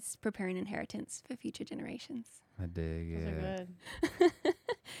 10 is prepare an inheritance for future generations. I dig Those are it. good.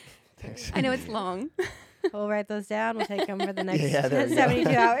 Thanks. I know it's long. We'll write those down. We'll take them for the next Yeah, there we go. 72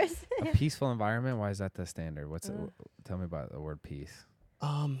 hours. A peaceful environment. Why is that the standard? What's it, Uh. tell me about the word peace.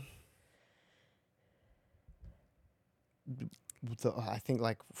 I think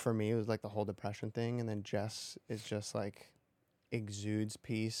like for me it was like the whole depression thing, and then Jess is just like exudes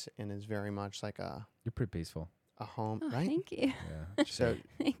peace and is very much like You're pretty peaceful. a home, Oh, right? thank you. Yeah. So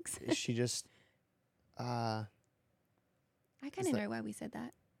Thanks. she just I kind Is of that- know why we said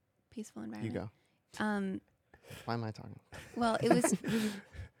that. Peaceful you environment. go. Why am I talking? Well, it was.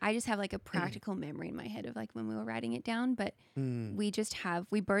 I just have like a practical memory in my head of like when we were writing it down. But we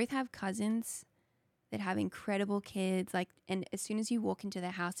both have cousins that have incredible kids. Like, and as soon as you walk into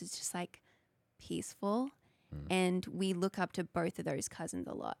their house, it's just like peaceful. And we look up to both of those cousins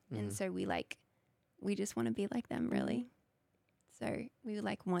a lot. And so we just want to be like them, really. So we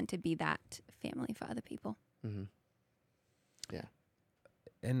like want to be that family for other people. Mm-hmm. Yeah.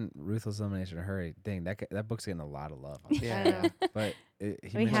 And Ruthless Elimination of Hurry. Dang, that book's getting a lot of love. Yeah. But We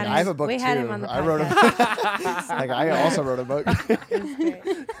mentioned- had I have a book we too. had him on the I wrote a podcast. like I also wrote a book. It was great.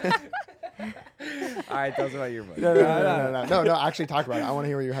 All right, tell us about your book. No. Actually, talk about it. I want to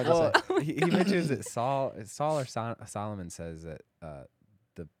hear what you had to say. He mentions that Saul or Solomon says that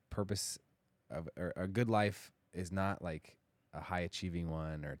the purpose of or a good life is not like a high achieving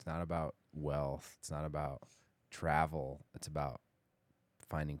one, or it's not about wealth. It's not about travel. It's about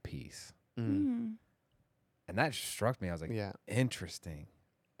finding peace. Mm. And that struck me. I was like, Yeah. interesting.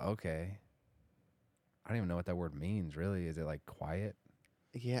 Okay. I don't even know what that word means, really. Is it like quiet?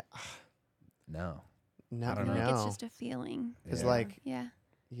 Yeah. No. No, I I don't feel know. like it's just a feeling. It's Yeah. like, Yeah.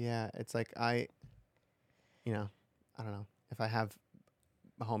 yeah, it's like I don't know. If I have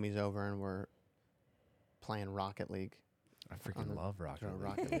homies over and we're playing Rocket League. I freaking the- love Rocket League.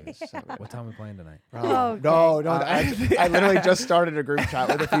 Rocket League is so good. What time are we playing tonight? Bro, Oh, no, okay. no. I literally just started a group chat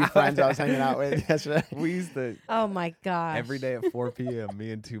with a few friends I was hanging out with yesterday. We used to Oh my gosh. every day at 4 p.m.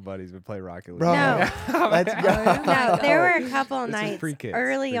 Me and 2 buddies would play Rocket League. Bro, No. let's go. No, there were a couple This is nights pre-kids,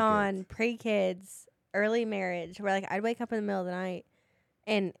 early pre-kids. on, pre-kids, early marriage, where like I'd wake up in the middle of the night,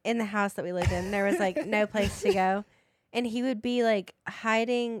 and in the house that we lived in, there was like no place to go, and he would be like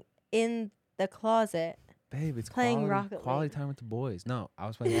hiding in the closet, Babe, it's Playing quality Rocket League. time with the boys. No, I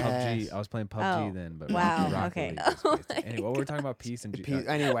was playing Yes. PUBG. I was playing PUBG then, but Wow, Rocket okay. League was great. Anyway, what we're talking about peace and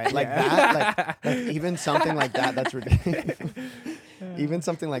Anyway, like that, like even something like that, that's ridiculous. Even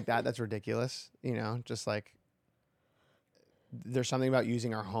something like that, that's ridiculous. You know, just like there's something about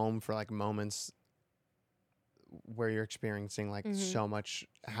using our home for like moments where you're experiencing like so much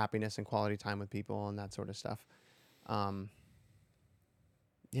happiness and quality time with people and that sort of stuff.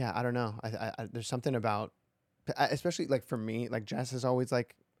 Yeah, I don't know. I there's something about, especially like for me, like Jess has always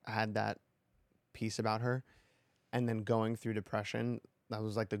like had that peace about her, and then going through depression, that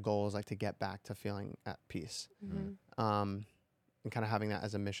was like the goal is like to get back to feeling at peace. And kind of having that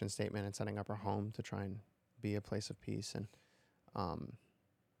as a mission statement and setting up our home to try and be a place of peace. And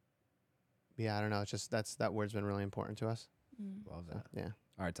yeah, I don't know. It's just that word's been really important to us. Love that. Yeah.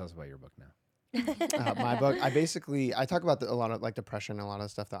 All right, tell us about your book now. My book, I talk about a lot of like depression and a lot of the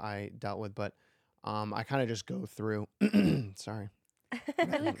stuff that I dealt with, but I kind of just go through. Sorry.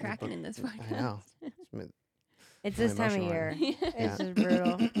 Really cracking in this podcast. I know. It's really this time of emotional year. right It's just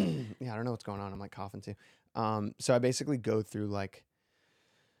brutal. Yeah, I don't know what's going on. I'm like coughing too. So I basically go through like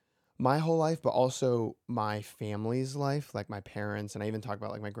my whole life, but also my family's life, like my parents, and I even talk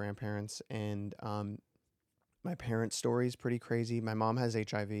about like my grandparents, and my parents' story is pretty crazy. My mom has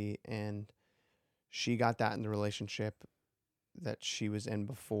HIV, and she got that in the relationship that she was in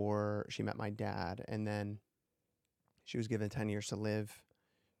before she met my dad, and then she was given 10 years to live.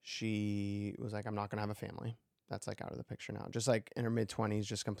 She was like, I'm not going to have a family. That's like out of the picture now. Just like in her mid-20s,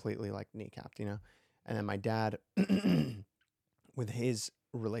 just completely like kneecapped, you know? And then my dad, with his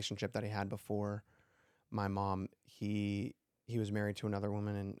relationship that he had before my mom, he was married to another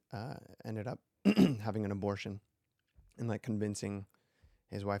woman and ended up having an abortion and like convincing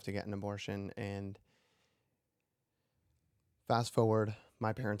his wife to get an abortion. And fast forward,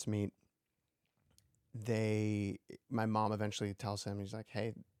 my parents meet. My mom eventually tells him, he's like,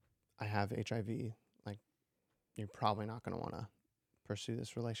 hey, I have HIV. Like, you're probably not going to want to pursue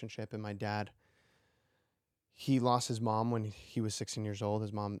this relationship. And my dad, he lost his mom when he was 16 years old.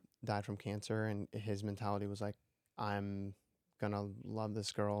 His mom died from cancer, and his mentality was like, I'm going to love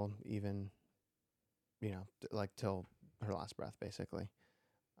this girl even, you know, like till her last breath, basically.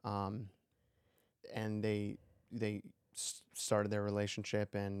 And they started their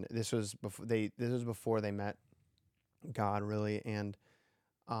relationship, and this was before they met God, really. And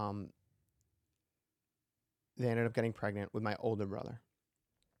they ended up getting pregnant with my older brother,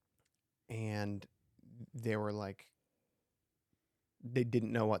 and they were like, they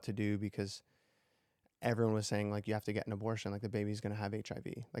didn't know what to do because everyone was saying like, you have to get an abortion, like the baby's going to have HIV,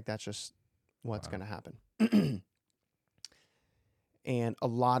 like that's just what's going to happen. And a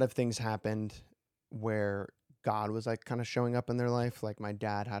lot of things happened where God was like kind of showing up in their life. Like my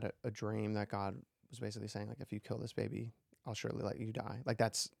dad had a dream that God was basically saying like, if you kill this baby, I'll surely let you die. Like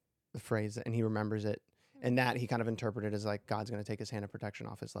that's the phrase, and he remembers it, and that he kind of interpreted as like God's going to take his hand of protection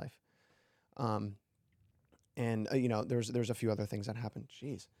off his life. And you know, there's a few other things that happened.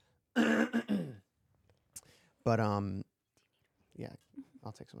 Jeez. But yeah,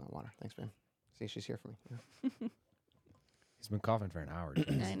 I'll take some of that water. Thanks, man. See, she's here for me. Yeah. He's been coughing for an hour.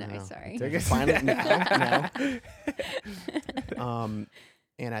 I know. Sorry. Finally, now.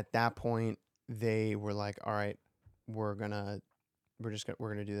 And at that point, they were like, "All right, we're gonna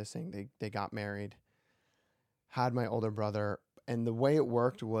do this thing." They got married, had my older brother, and the way it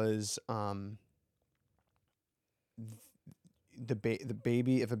worked was, the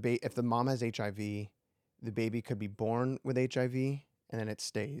baby, if the mom has HIV, the baby could be born with HIV and then it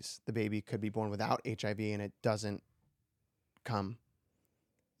stays. The baby could be born without HIV and it doesn't come.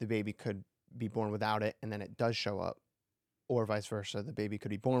 The baby could be born without it and then it does show up, or vice versa. The baby could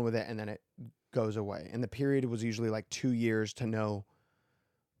be born with it and then it goes away. And the period was usually like 2 years to know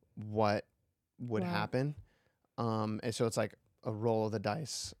what would happen. And so it's like a roll of the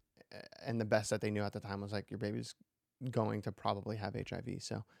dice. And the best that they knew at the time was like, your baby's going to probably have HIV.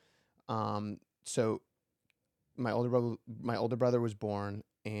 So, so my older brother was born,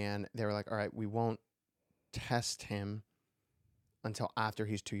 and they were like, all right, we won't test him until after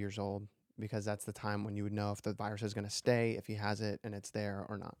he's 2 years old, because that's the time when you would know if the virus is going to stay, if he has it and it's there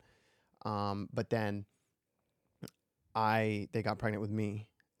or not. But then they got pregnant with me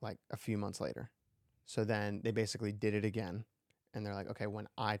like a few months later. So then they basically did it again. And they're like, okay, when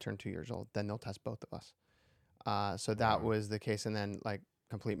I turn 2 years old, then they'll test both of us. So that was the case. And then like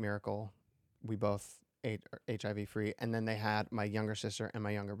complete miracle, we both ate HIV free. And then they had my younger sister and my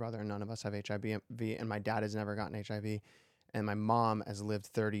younger brother, and none of us have HIV. And my dad has never gotten HIV. And my mom has lived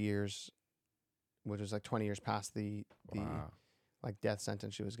 30 years, which was like 20 years past the like death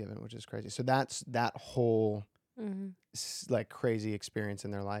sentence she was given, which is crazy. So that's that whole like crazy experience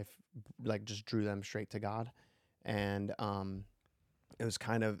in their life, like just drew them straight to God. And it was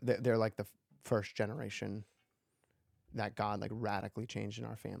kind of, they're like the first generation that God like radically changed in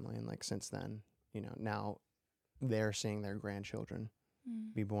our family. And like since then, you know, now they're seeing their grandchildren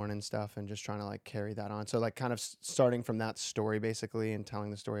be born and stuff, and just trying to like carry that on. So like kind of starting from that story basically, and telling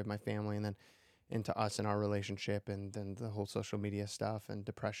the story of my family, and then into us and our relationship, and then the whole social media stuff and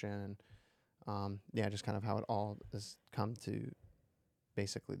depression, and just kind of how it all has come to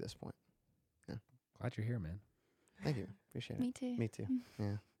basically this point. Yeah. Glad you're here, man. Thank you. Appreciate it. Me too. Me too.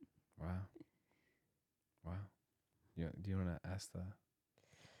 Yeah. Wow. Do you want to ask the...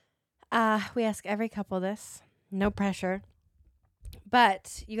 We ask every couple this. No pressure.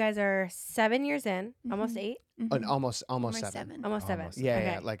 But you guys are 7 years in, almost 8? Almost 7. Almost 7. Yeah, okay.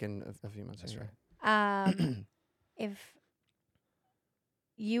 yeah, like in a few months. That's right. If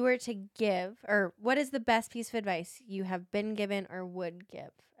you were to give, or what is the best piece of advice you have been given or would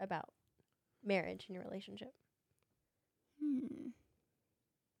give about marriage and your relationship? Do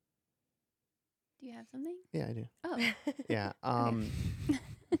you have something? Yeah, I do. Oh. Yeah. I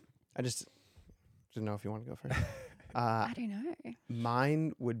just didn't know if you want to go first. I don't know.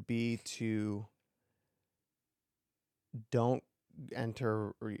 Mine would be to don't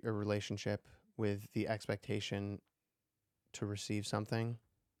enter a relationship with the expectation to receive something.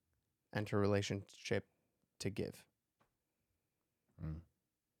 Enter a relationship to give.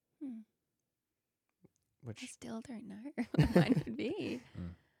 Which I still don't know what mine would be.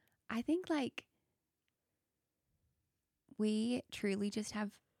 I think like we truly just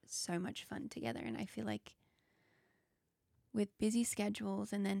have so much fun together, and I feel like with busy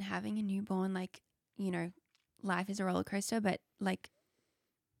schedules and then having a newborn, like, you know, life is a roller coaster, but like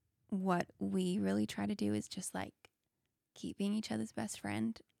what we really try to do is just like keep being each other's best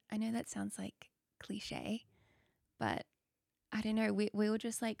friend. I know that sounds like cliche, but I don't know, we will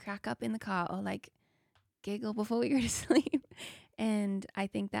just like crack up in the car or like giggle before we go to sleep. And I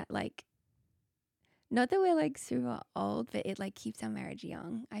think that like, not that we're like super old, but it like keeps our marriage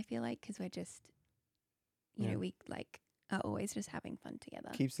young, I feel like, because we're just, you know, we like are always just having fun together.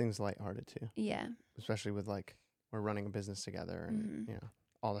 keeps things lighthearted too. Yeah. Especially with like, we're running a business together, and you know,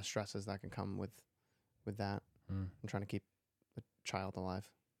 all the stresses that can come with that. I'm trying to keep a child alive.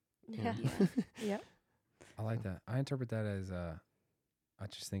 Yeah. Yep. I like that. I interpret that as I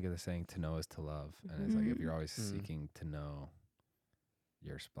just think of the saying, to know is to love. And it's like, if you're always seeking to know,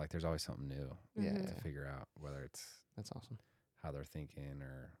 like there's always something new to figure out, whether it's That's awesome. how they're thinking,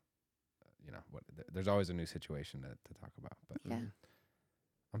 or you know, what there's always a new situation to talk about. But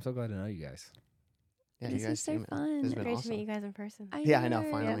I'm so glad to know you guys. Yeah, This you guys is so seem fun. This has been Great awesome. to meet you guys in person. I know,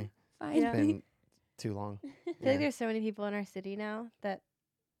 finally. Finally. It's been too long. I feel like there's so many people in our city now that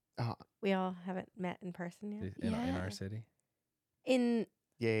we all haven't met in person yet. In our city? In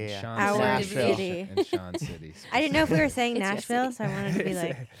Sean's our city. city. In Sean's city. I didn't know if we were saying It's your Nashville, city. so I wanted to be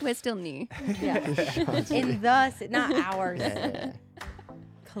like, We're still new. in the city, not ours. Yeah.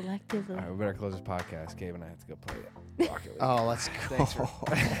 Collectively. All right, we better close this podcast. Gabe and I have to go play Rocket League. Oh, let's go.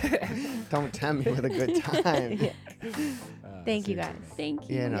 Don't tempt me with a good time. Thank you guys. Thank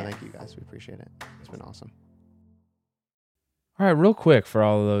you. Yeah, no, thank you guys. We appreciate it. It's been awesome. All right, real quick for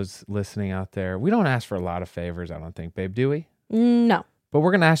all of those listening out there, we don't ask for a lot of favors, I don't think, babe, do we? No. But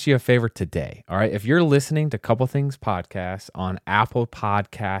we're going to ask you a favor today, all right? If you're listening to Couple Things Podcast on Apple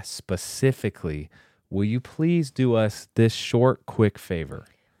Podcasts specifically, will you please do us this short, quick favor?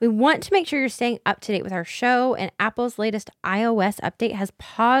 We want to make sure you're staying up to date with our show, and Apple's latest iOS update has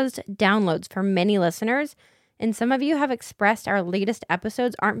paused downloads for many listeners, and some of you have expressed our latest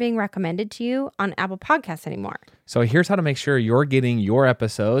episodes aren't being recommended to you on Apple Podcasts anymore. So here's how to make sure you're getting your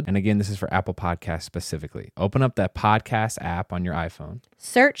episode. And again, this is for Apple Podcasts specifically. Open up that podcast app on your iPhone.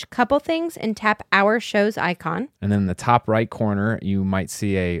 Search Couple Things and tap our show's icon. And then in the top right corner, you might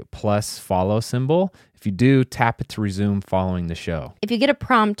see a plus follow symbol. If you do, tap it to resume following the show. If you get a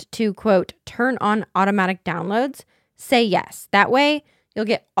prompt to, quote, turn on automatic downloads, say yes. That way, you'll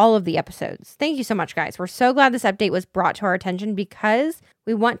get all of the episodes. Thank you so much, guys. We're so glad this update was brought to our attention because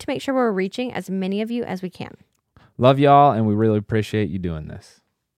we want to make sure we're reaching as many of you as we can. Love y'all, and we really appreciate you doing this.